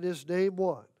 and his name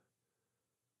one,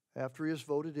 after he is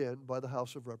voted in by the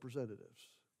House of Representatives.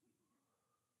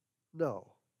 No,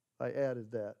 I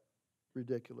added that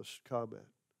ridiculous comment.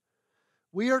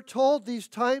 We are told these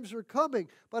times are coming,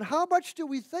 but how much do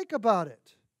we think about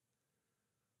it?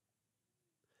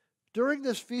 During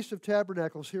this Feast of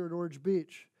Tabernacles here in Orange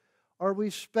Beach, are we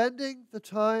spending the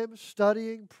time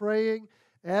studying, praying,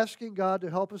 asking God to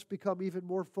help us become even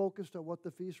more focused on what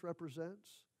the feast represents?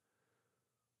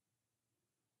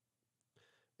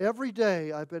 Every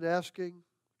day I've been asking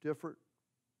different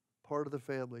part of the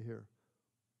family here,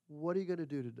 what are you going to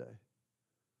do today?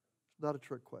 It's not a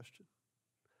trick question.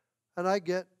 And I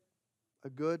get a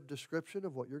good description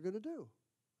of what you're going to do.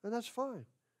 And that's fine.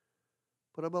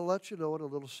 But I'm going to let you know in a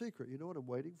little secret. You know what I'm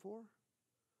waiting for?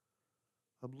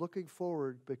 I'm looking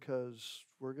forward because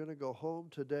we're going to go home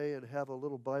today and have a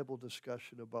little Bible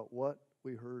discussion about what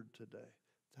we heard today.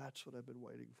 That's what I've been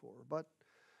waiting for. But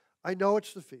I know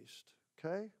it's the feast,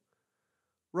 okay?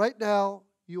 Right now,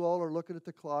 you all are looking at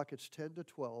the clock. It's 10 to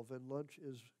 12, and lunch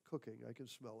is cooking. I can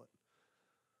smell it.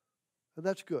 And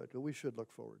that's good, and we should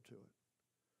look forward to it.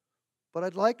 But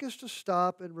I'd like us to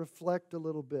stop and reflect a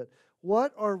little bit.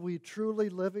 What are we truly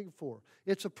living for?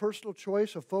 It's a personal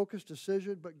choice, a focused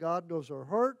decision, but God knows our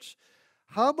hearts.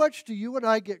 How much do you and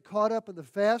I get caught up in the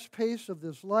fast pace of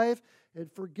this life and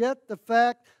forget the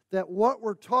fact that what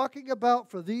we're talking about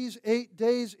for these 8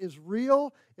 days is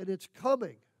real and it's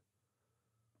coming?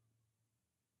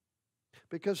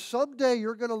 Because someday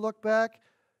you're going to look back.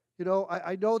 You know,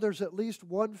 I know there's at least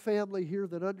one family here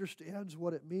that understands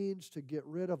what it means to get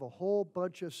rid of a whole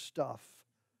bunch of stuff,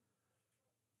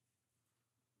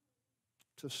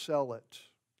 to sell it,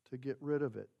 to get rid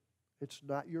of it. It's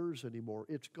not yours anymore.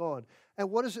 It's gone. And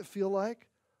what does it feel like?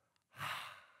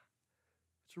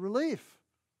 It's a relief.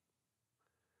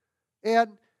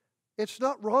 And it's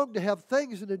not wrong to have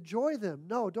things and enjoy them.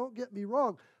 No, don't get me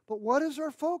wrong. But what is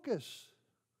our focus?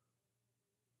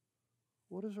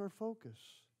 What is our focus?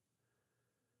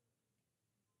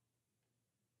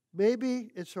 Maybe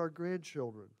it's our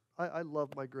grandchildren. I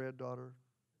love my granddaughter.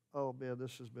 Oh man,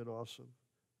 this has been awesome.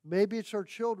 Maybe it's our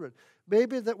children.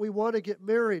 Maybe that we want to get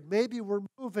married. Maybe we're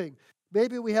moving.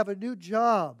 Maybe we have a new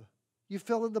job. You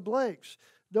fill in the blanks.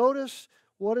 Notice,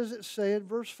 what does it say in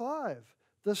verse 5?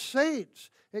 The saints.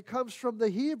 It comes from the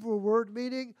Hebrew word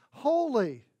meaning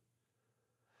holy.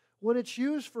 When it's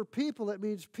used for people, it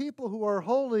means people who are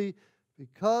holy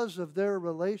because of their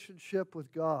relationship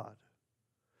with God.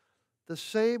 The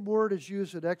same word is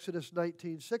used in Exodus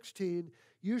 19:16.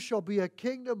 You shall be a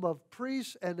kingdom of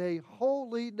priests and a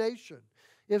holy nation.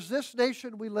 Is this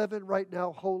nation we live in right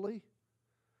now holy?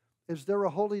 Is there a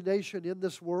holy nation in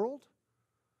this world?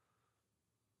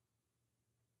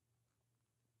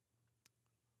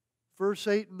 Verse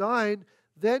 8 and 9,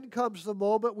 then comes the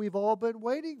moment we've all been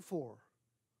waiting for.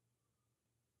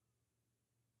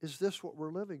 Is this what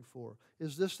we're living for?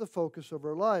 Is this the focus of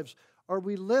our lives? Are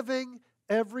we living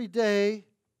every day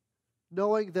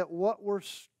knowing that what we're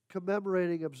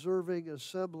commemorating, observing,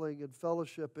 assembling, and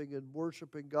fellowshipping and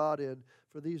worshiping God in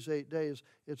for these 8 days,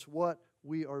 it's what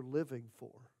we are living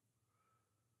for?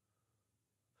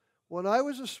 When I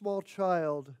was a small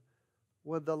child,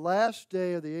 when the last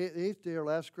day of the eighth day or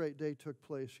last great day took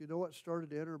place, you know what started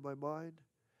to enter my mind?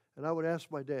 And I would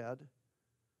ask my dad,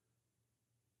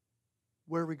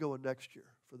 where are we going next year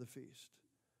for the feast?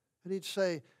 And he'd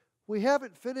say, we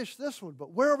haven't finished this one,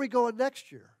 but where are we going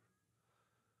next year?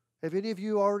 Have any of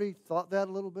you already thought that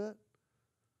a little bit?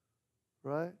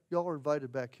 Right? Y'all are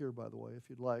invited back here, by the way, if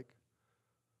you'd like.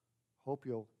 Hope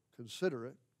you'll consider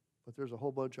it, but there's a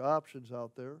whole bunch of options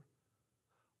out there.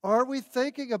 Are we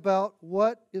thinking about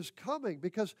what is coming?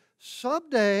 Because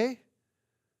someday,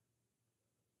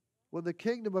 when the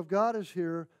kingdom of God is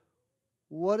here,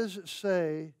 what does it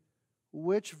say?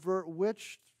 Which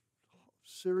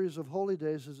series of holy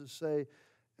days does it say?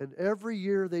 And every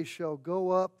year they shall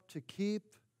go up to keep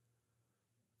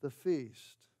the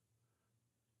feast.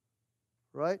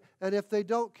 Right? And if they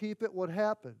don't keep it, what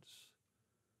happens?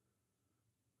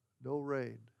 No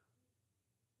rain.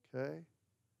 Okay?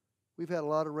 We've had a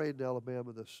lot of rain in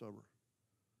Alabama this summer.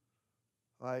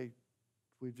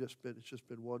 It's just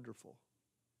been wonderful.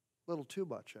 A little too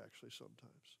much, actually,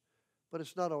 sometimes. But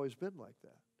it's not always been like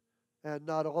that. And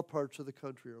not all parts of the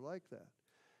country are like that.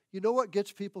 You know what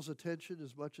gets people's attention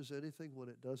as much as anything? When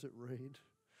it doesn't rain.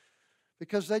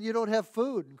 Because then you don't have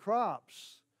food and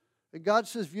crops. And God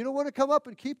says, if you don't want to come up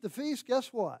and keep the feast,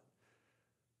 guess what?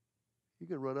 You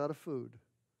can run out of food.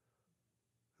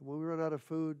 And when we run out of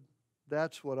food,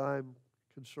 that's what I'm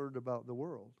concerned about in the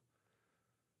world.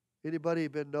 Anybody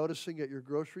been noticing at your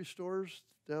grocery stores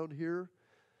down here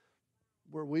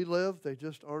where we live, they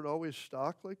just aren't always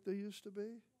stocked like they used to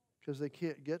be because they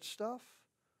can't get stuff?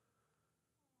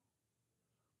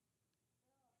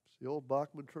 It's the old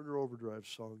Bachman-Turner Overdrive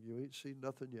song. You ain't seen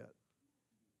nothing yet.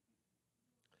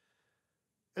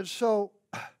 And so,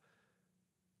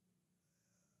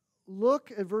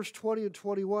 look at verse 20 and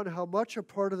 21, how much a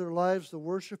part of their lives the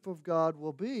worship of God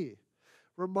will be.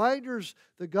 Reminders,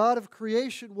 the God of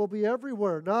creation will be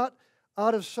everywhere, not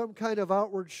out of some kind of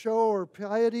outward show or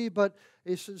piety, but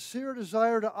a sincere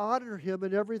desire to honor Him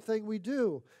in everything we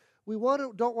do. We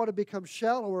don't want to become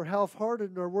shallow or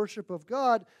half-hearted in our worship of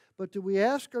God, but do we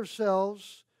ask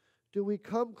ourselves, do we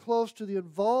come close to the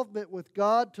involvement with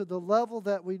God to the level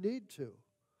that we need to?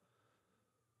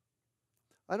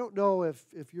 I don't know if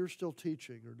you're still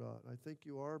teaching or not. I think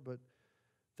you are, but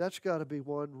that's got to be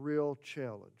one real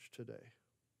challenge today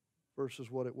versus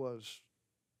what it was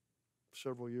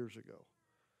several years ago.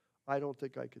 I don't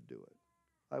think I could do it.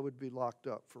 I would be locked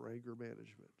up for anger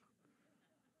management.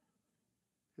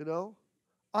 You know?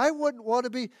 I wouldn't want to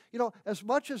be, as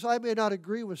much as I may not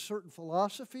agree with certain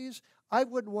philosophies, I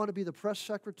wouldn't want to be the press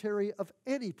secretary of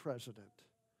any president.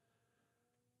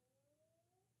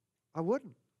 I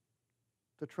wouldn't.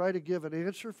 To try to give an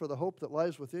answer for the hope that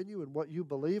lies within you and what you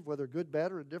believe, whether good,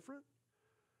 bad, or indifferent?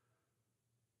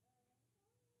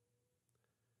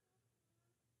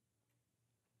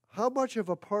 How much of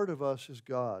a part of us is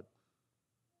God?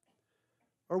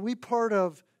 Are we part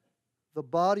of the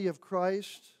body of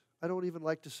Christ? I don't even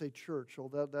like to say church,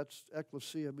 although that's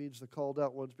ecclesia means the called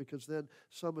out ones, because then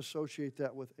some associate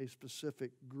that with a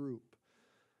specific group.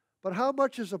 But how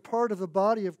much is a part of the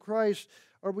body of Christ?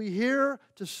 Are we here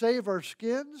to save our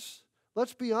skins?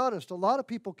 Let's be honest. A lot of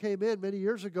people came in many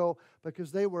years ago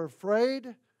because they were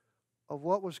afraid of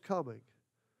what was coming.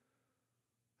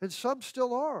 And some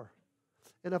still are.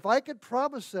 And if I could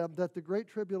promise them that the Great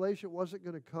Tribulation wasn't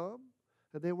going to come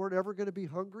and they weren't ever going to be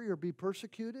hungry or be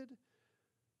persecuted,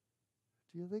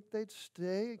 do you think they'd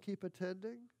stay and keep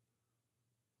attending?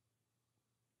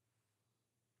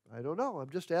 I don't know.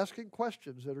 I'm just asking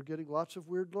questions that are getting lots of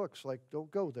weird looks, like, don't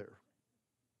go there.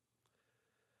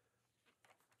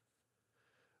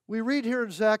 We read here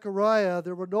in Zechariah,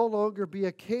 there will no longer be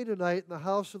a Canaanite in the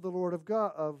house of the Lord of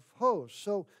God of hosts.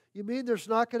 So you mean there's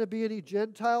not going to be any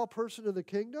Gentile person in the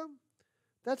kingdom?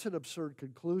 That's an absurd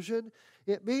conclusion.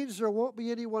 It means there won't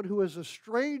be anyone who is a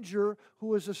stranger,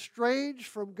 who is estranged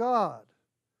from God.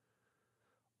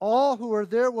 All who are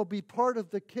there will be part of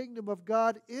the kingdom of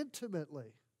God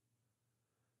intimately.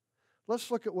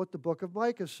 Let's look at what the book of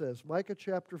Micah says. Micah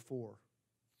chapter 4.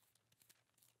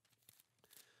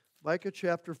 Micah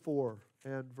chapter 4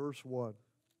 and verse 1.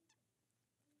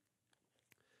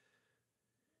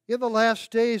 In the last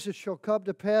days it shall come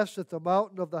to pass that the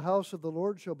mountain of the house of the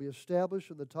Lord shall be established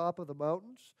in the top of the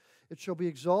mountains. It shall be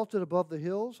exalted above the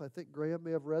hills. I think Graham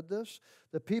may have read this.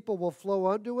 The people will flow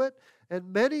unto it,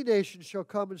 and many nations shall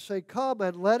come and say, come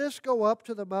and let us go up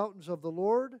to the mountains of the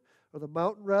Lord, or the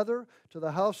mountain rather, to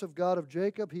the house of God of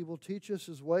Jacob. He will teach us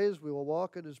His ways. We will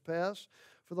walk in His paths.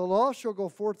 For the law shall go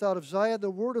forth out of Zion, the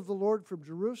word of the Lord from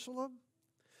Jerusalem.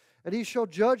 And He shall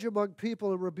judge among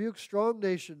people and rebuke strong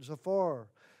nations afar.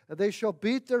 And they shall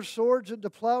beat their swords into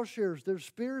plowshares, their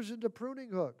spears into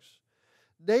pruning hooks.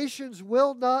 Nations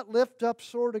will not lift up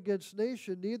sword against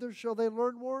nation, neither shall they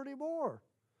learn war anymore.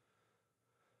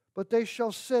 But they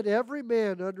shall sit every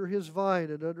man under his vine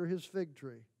and under his fig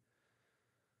tree.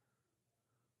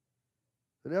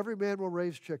 And every man will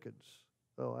raise chickens.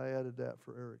 Oh, I added that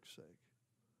for Eric's sake.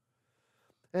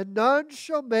 And none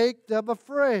shall make them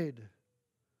afraid.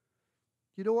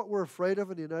 You know what we're afraid of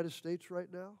in the United States right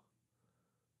now?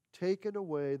 Taking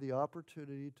away the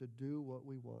opportunity to do what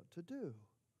we want to do.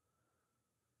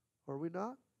 Are we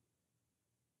not?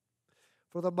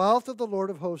 For the mouth of the Lord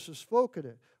of hosts has spoken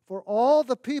it. For all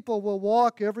the people will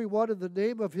walk, every one in the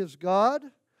name of his God,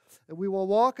 and we will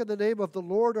walk in the name of the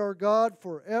Lord our God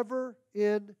forever,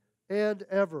 in and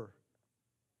ever.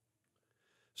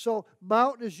 So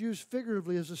mountain is used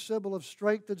figuratively as a symbol of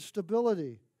strength and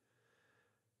stability.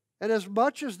 And as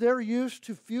much as they're used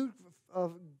to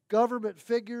government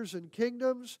figures and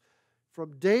kingdoms,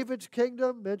 from David's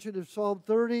kingdom, mentioned in Psalm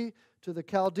 30, to the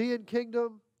Chaldean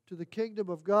kingdom, to the kingdom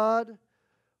of God,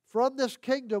 from this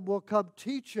kingdom will come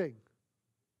teaching.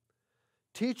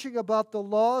 Teaching about the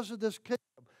laws of this kingdom.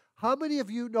 How many of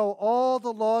you know all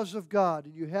the laws of God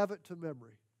and you have it to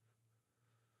memory?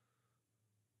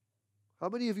 How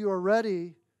many of you are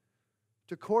ready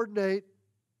to coordinate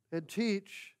and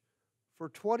teach for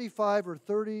 25 or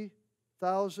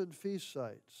 30,000 feast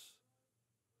sites?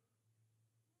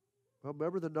 Well,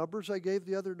 remember the numbers I gave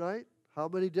the other night? How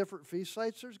many different feast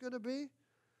sites there's going to be?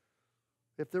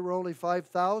 If there were only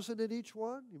 5,000 in each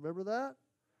one, you remember that?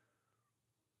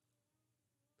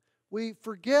 We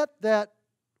forget that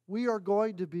we are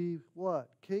going to be what?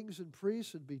 Kings and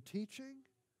priests and be teaching?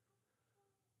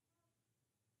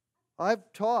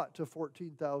 I've taught to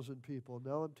 14,000 people.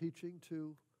 Now I'm teaching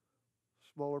to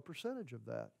a smaller percentage of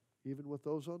that, even with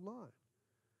those online.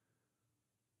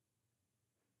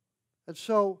 And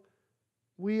so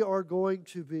we are going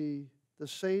to be the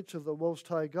saints of the Most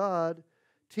High God,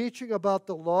 teaching about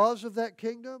the laws of that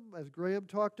kingdom, as Graham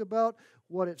talked about,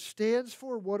 what it stands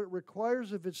for, what it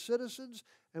requires of its citizens,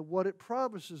 and what it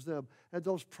promises them. And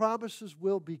those promises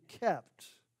will be kept.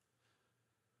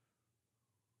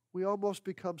 We almost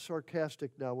become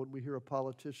sarcastic now when we hear a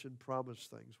politician promise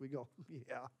things. We go,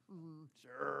 yeah,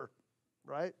 sure,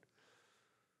 right?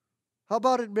 How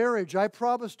about in marriage? I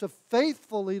promise to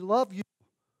faithfully love you,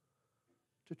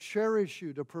 to cherish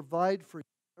you, to provide for you.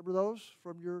 Remember those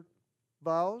from your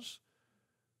vows?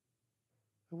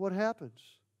 And what happens?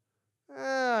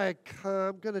 I'm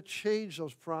going to change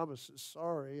those promises.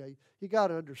 Sorry. You got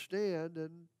to understand. And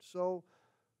so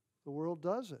the world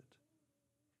does it.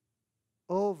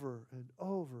 Over and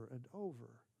over and over.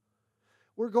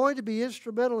 We're going to be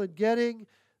instrumental in getting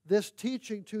this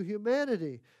teaching to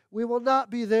humanity. We will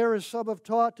not be there, as some have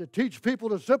taught, to teach people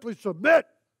to simply submit.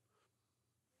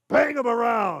 Bang them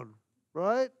around,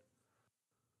 right?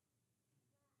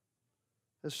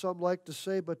 As some like to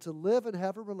say, but to live and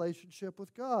have a relationship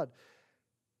with God.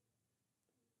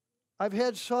 I've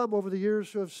had some over the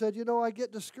years who have said, I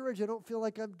get discouraged. I don't feel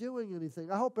like I'm doing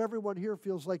anything. I hope everyone here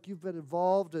feels like you've been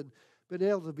involved and been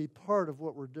able to be part of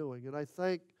what we're doing. And I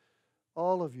thank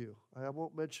all of you. I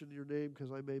won't mention your name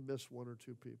because I may miss one or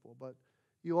two people, but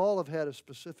you all have had a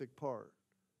specific part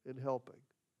in helping.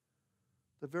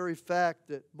 The very fact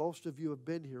that most of you have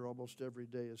been here almost every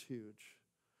day is huge.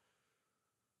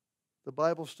 The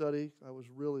Bible study, I was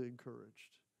really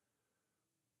encouraged.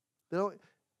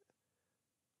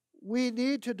 We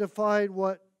need to define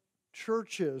what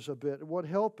church is a bit and what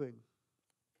helping.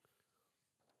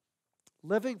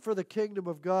 Living for the kingdom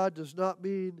of God does not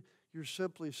mean you're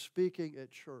simply speaking at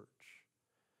church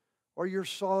or you're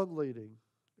song leading.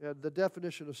 And the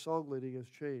definition of song leading has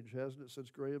changed, hasn't it, since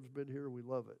Graham's been here? We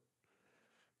love it.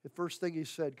 The first thing he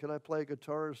said, can I play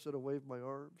guitar instead of wave my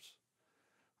arms?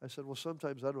 I said, well,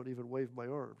 sometimes I don't even wave my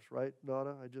arms, right,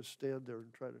 Nada? I just stand there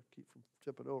and try to keep from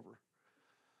tipping over.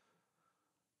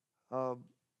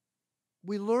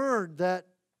 We learned that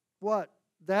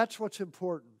that's what's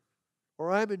important.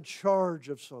 Or I'm in charge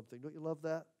of something. Don't you love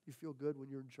that? You feel good when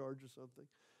you're in charge of something.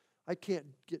 I can't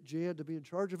get Jan to be in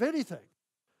charge of anything.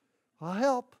 I'll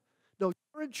help. No,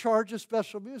 you're in charge of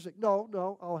special music. No,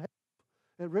 I'll help.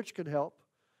 And Rich can help.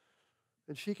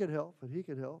 And she can help. And he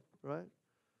can help, right?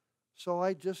 So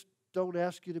I just don't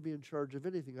ask you to be in charge of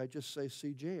anything. I just say,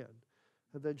 see Jan.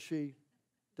 And then she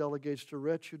delegates to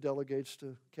Rich, who delegates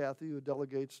to Kathy, who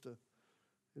delegates to,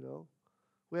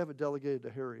 We haven't delegated to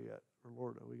Harry yet, or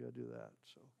Lorna. We got to do that.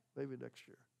 So maybe next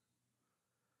year.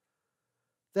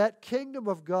 That kingdom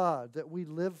of God that we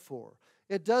live for,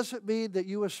 it doesn't mean that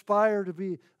you aspire to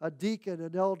be a deacon,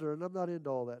 an elder, and I'm not into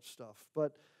all that stuff,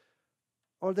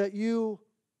 or that you,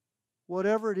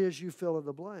 whatever it is, you fill in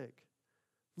the blank.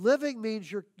 Living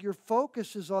means your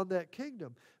focus is on that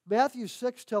kingdom. Matthew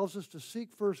 6 tells us to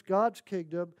seek first God's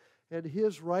kingdom and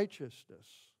His righteousness.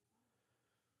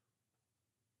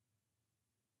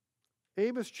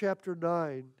 Amos chapter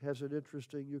 9 has an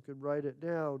interesting, you can write it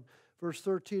down, verse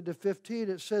 13 to 15.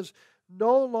 It says,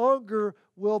 no longer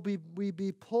will we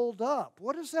be pulled up.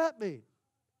 What does that mean?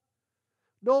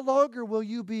 No longer will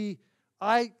you be,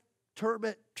 I term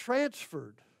it,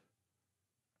 transferred.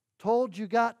 Told you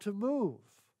got to move.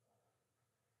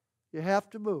 You have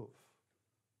to move,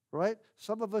 right?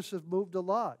 Some of us have moved a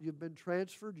lot. You've been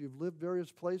transferred. You've lived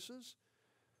various places.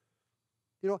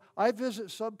 I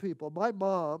visit some people. My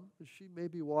mom, she may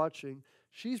be watching,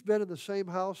 she's been in the same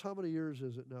house. How many years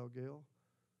is it now, Gail?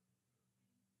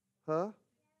 Huh?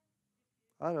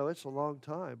 I don't know, it's a long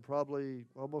time, probably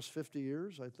almost 50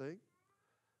 years, I think.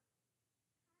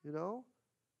 You know?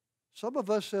 Some of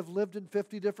us have lived in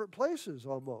 50 different places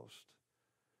almost.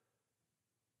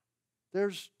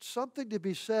 There's something to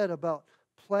be said about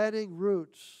planting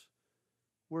roots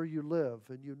where you live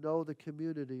and you know the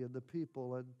community and the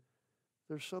people, and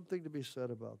there's something to be said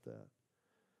about that.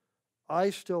 I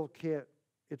still can't,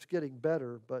 it's getting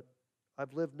better, but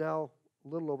I've lived now a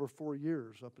little over 4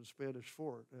 years up in Spanish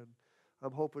Fort, and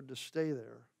I'm hoping to stay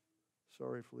there.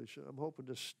 Sorry, Felicia. I'm hoping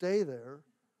to stay there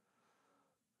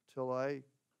till I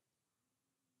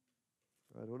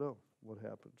don't know what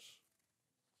happens.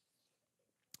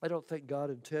 I don't think God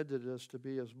intended us to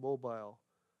be as mobile,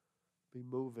 be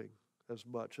moving as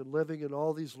much, and living in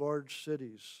all these large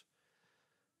cities.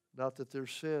 Not that they're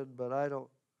sin, but I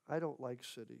don't like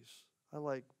cities. I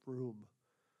like room.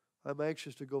 I'm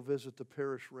anxious to go visit the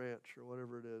parish ranch or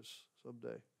whatever it is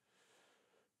someday.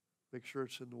 Make sure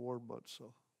it's in the warm months,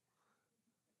 so.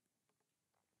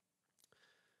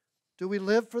 Do we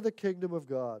live for the kingdom of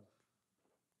God?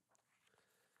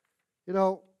 You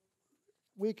know,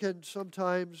 we can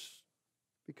sometimes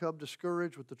become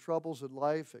discouraged with the troubles in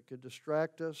life. It can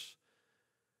distract us.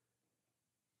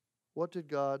 What did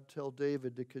God tell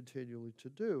David to continually to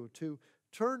do? To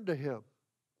turn to Him,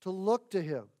 to look to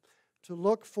Him, to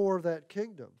look for that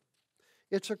kingdom.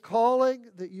 It's a calling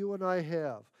that you and I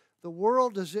have. The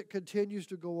world, as it continues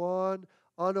to go on,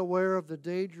 unaware of the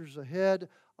dangers ahead,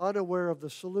 unaware of the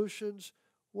solutions,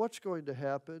 what's going to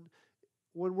happen?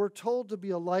 When we're told to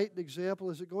be a light and example,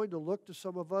 is it going to look to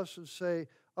some of us and say,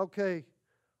 okay,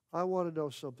 I want to know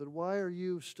something. Why are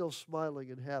you still smiling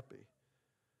and happy?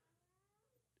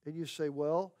 And you say,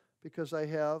 well, because I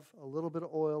have a little bit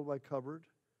of oil in my cupboard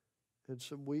and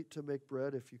some wheat to make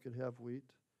bread, if you can have wheat.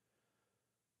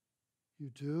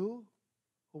 You do?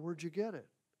 Well, where'd you get it?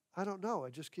 I don't know.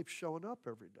 It just keeps showing up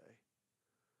every day.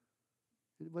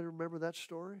 Anybody remember that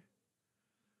story?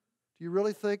 Do you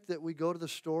really think that we go to the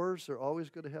stores, they're always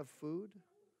going to have food? Do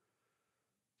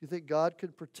you think God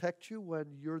can protect you when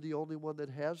you're the only one that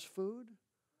has food?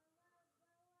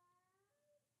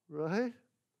 Right?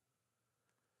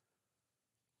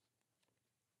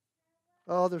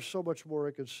 Oh, there's so much more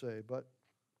I could say, but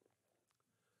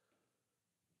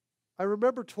I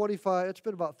remember it's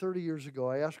been about 30 years ago,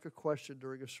 I asked a question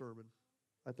during a sermon.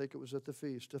 I think it was at the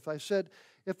feast. If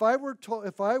I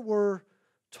were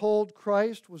told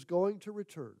Christ was going to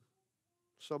return,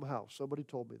 somehow, somebody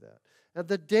told me that, and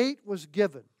the date was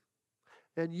given,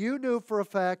 and you knew for a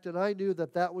fact, and I knew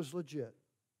that that was legit,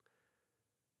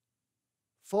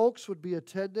 folks would be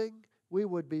attending, we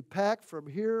would be packed from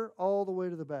here all the way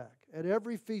to the back, at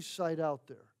every feast site out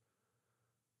there.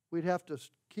 We'd have to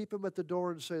keep them at the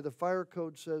door and say, the fire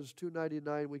code says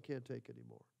 $2.99, we can't take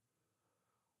anymore.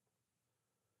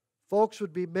 Folks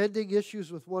would be mending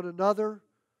issues with one another.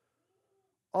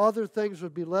 Other things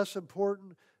would be less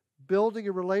important. Building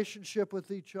a relationship with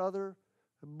each other.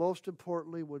 And most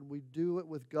importantly, when we do it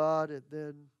with God, it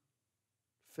then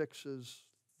fixes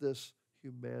this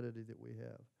humanity that we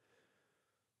have.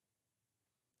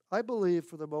 I believe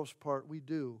for the most part we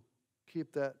do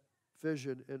keep that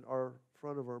vision in our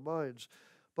front of our minds.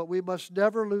 But we must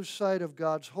never lose sight of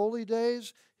God's holy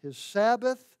days, His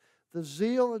Sabbath, the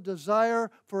zeal and desire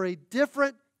for a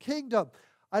different kingdom.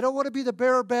 I don't want to be the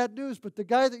bearer of bad news, but the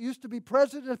guy that used to be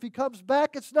president, if he comes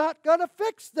back, it's not going to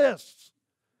fix this.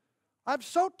 I'm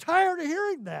so tired of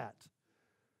hearing that.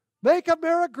 Make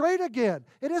America great again.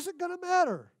 It isn't going to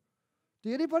matter.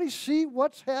 Do anybody see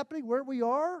what's happening, where we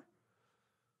are?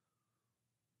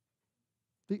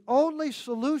 The only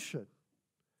solution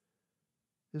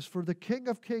is for the King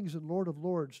of Kings and Lord of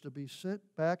Lords to be sent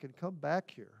back and come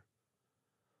back here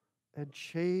and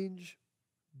change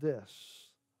this.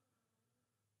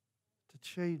 To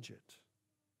change it.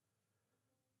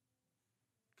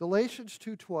 Galatians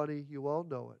 2:20, you all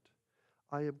know it.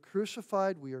 I am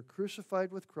crucified, we are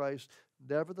crucified with Christ.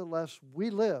 Nevertheless, we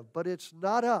live, but it's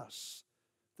not us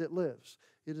that lives.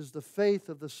 It is the faith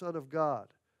of the Son of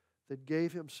God that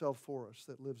gave Himself for us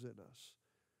that lives in us.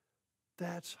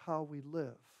 That's how we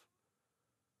live.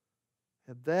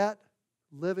 And that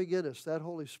living in us, that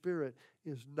Holy Spirit,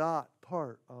 is not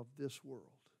part of this world.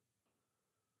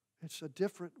 It's a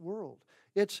different world.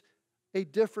 It's a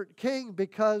different king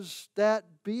because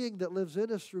that being that lives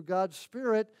in us through God's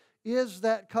Spirit is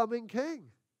that coming king.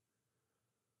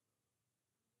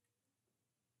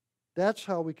 That's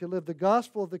how we can live. The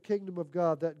gospel of the kingdom of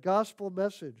God, that gospel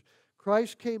message.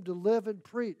 Christ came to live and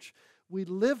preach. We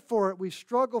live for it, we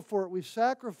struggle for it, we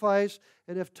sacrifice,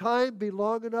 and if time be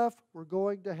long enough, we're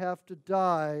going to have to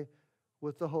die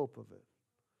with the hope of it.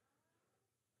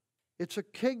 It's a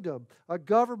kingdom, a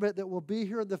government that will be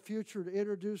here in the future to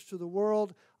introduce to the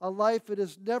world a life it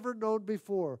has never known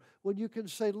before. When you can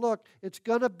say, look, it's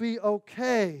going to be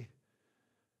okay.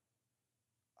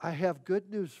 I have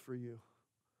good news for you.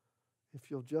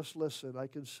 If you'll just listen, I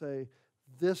can say,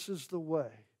 this is the way.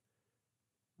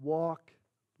 Walk,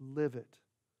 live it.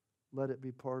 Let it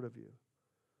be part of you.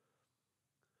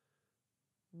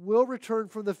 We'll return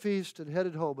from the feast and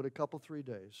headed home in a couple, 3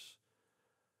 days.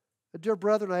 And dear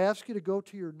brethren, I ask you to go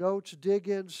to your notes, dig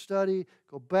in, study,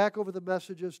 go back over the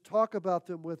messages, talk about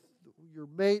them with your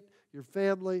mate, your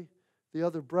family, the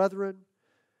other brethren.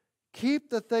 Keep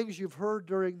the things you've heard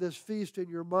during this feast in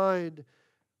your mind,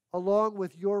 along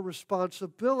with your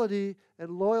responsibility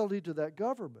and loyalty to that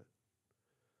government.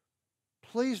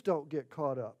 Please don't get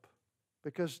caught up,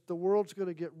 because the world's going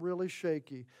to get really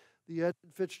shaky. The Ed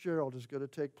Fitzgerald is going to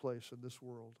take place in this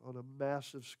world on a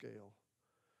massive scale.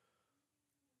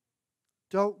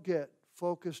 Don't get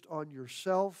focused on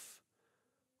yourself,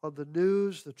 on the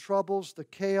news, the troubles, the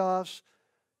chaos.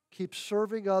 Keep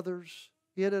serving others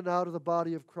in and out of the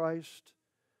body of Christ,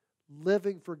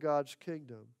 living for God's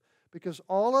kingdom, because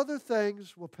all other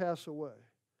things will pass away.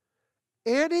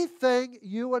 Anything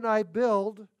you and I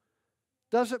build,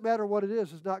 doesn't matter what it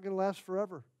is not going to last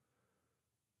forever.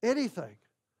 Anything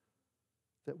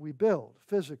that we build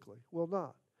physically will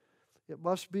not. It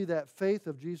must be that faith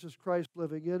of Jesus Christ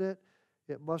living in it.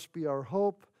 It must be our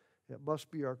hope. It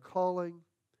must be our calling.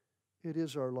 It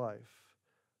is our life.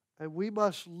 And we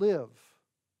must live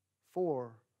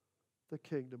for the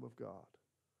kingdom of God.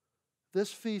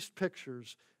 This feast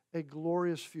pictures a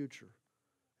glorious future,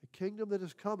 a kingdom that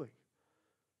is coming.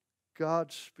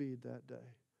 Godspeed that day.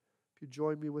 If you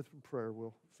join me with prayer,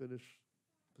 we'll finish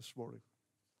this morning.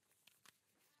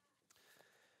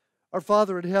 Our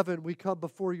Father in heaven, we come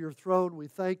before your throne. We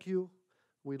thank you.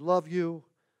 We love you.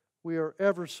 We are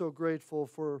ever so grateful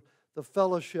for the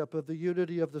fellowship of the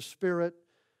unity of the Spirit,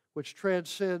 which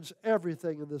transcends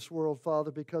everything in this world,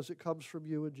 Father, because it comes from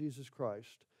you in Jesus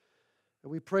Christ.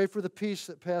 And we pray for the peace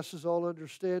that passes all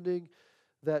understanding,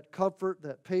 that comfort,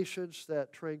 that patience,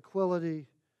 that tranquility,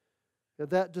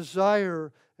 and that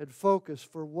desire and focus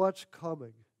for what's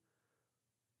coming.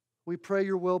 We pray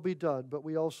your will be done, but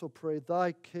we also pray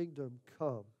thy kingdom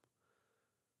come.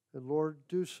 And Lord,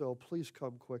 do so. Please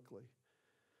come quickly.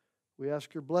 We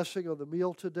ask your blessing on the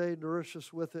meal today. Nourish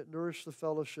us with it. Nourish the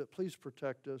fellowship. Please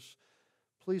protect us.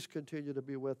 Please continue to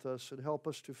be with us and help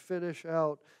us to finish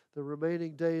out the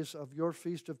remaining days of your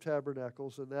Feast of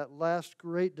Tabernacles and that last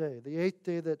great day, the 8th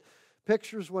day that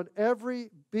pictures when every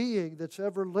being that's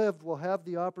ever lived will have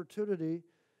the opportunity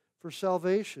for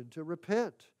salvation, to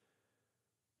repent,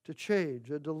 to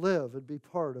change, and to live and be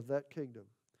part of that kingdom.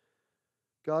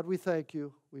 God, we thank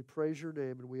you. We praise your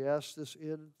name, and we ask this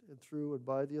in and through and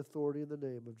by the authority in the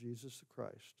name of Jesus the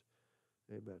Christ.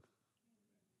 Amen.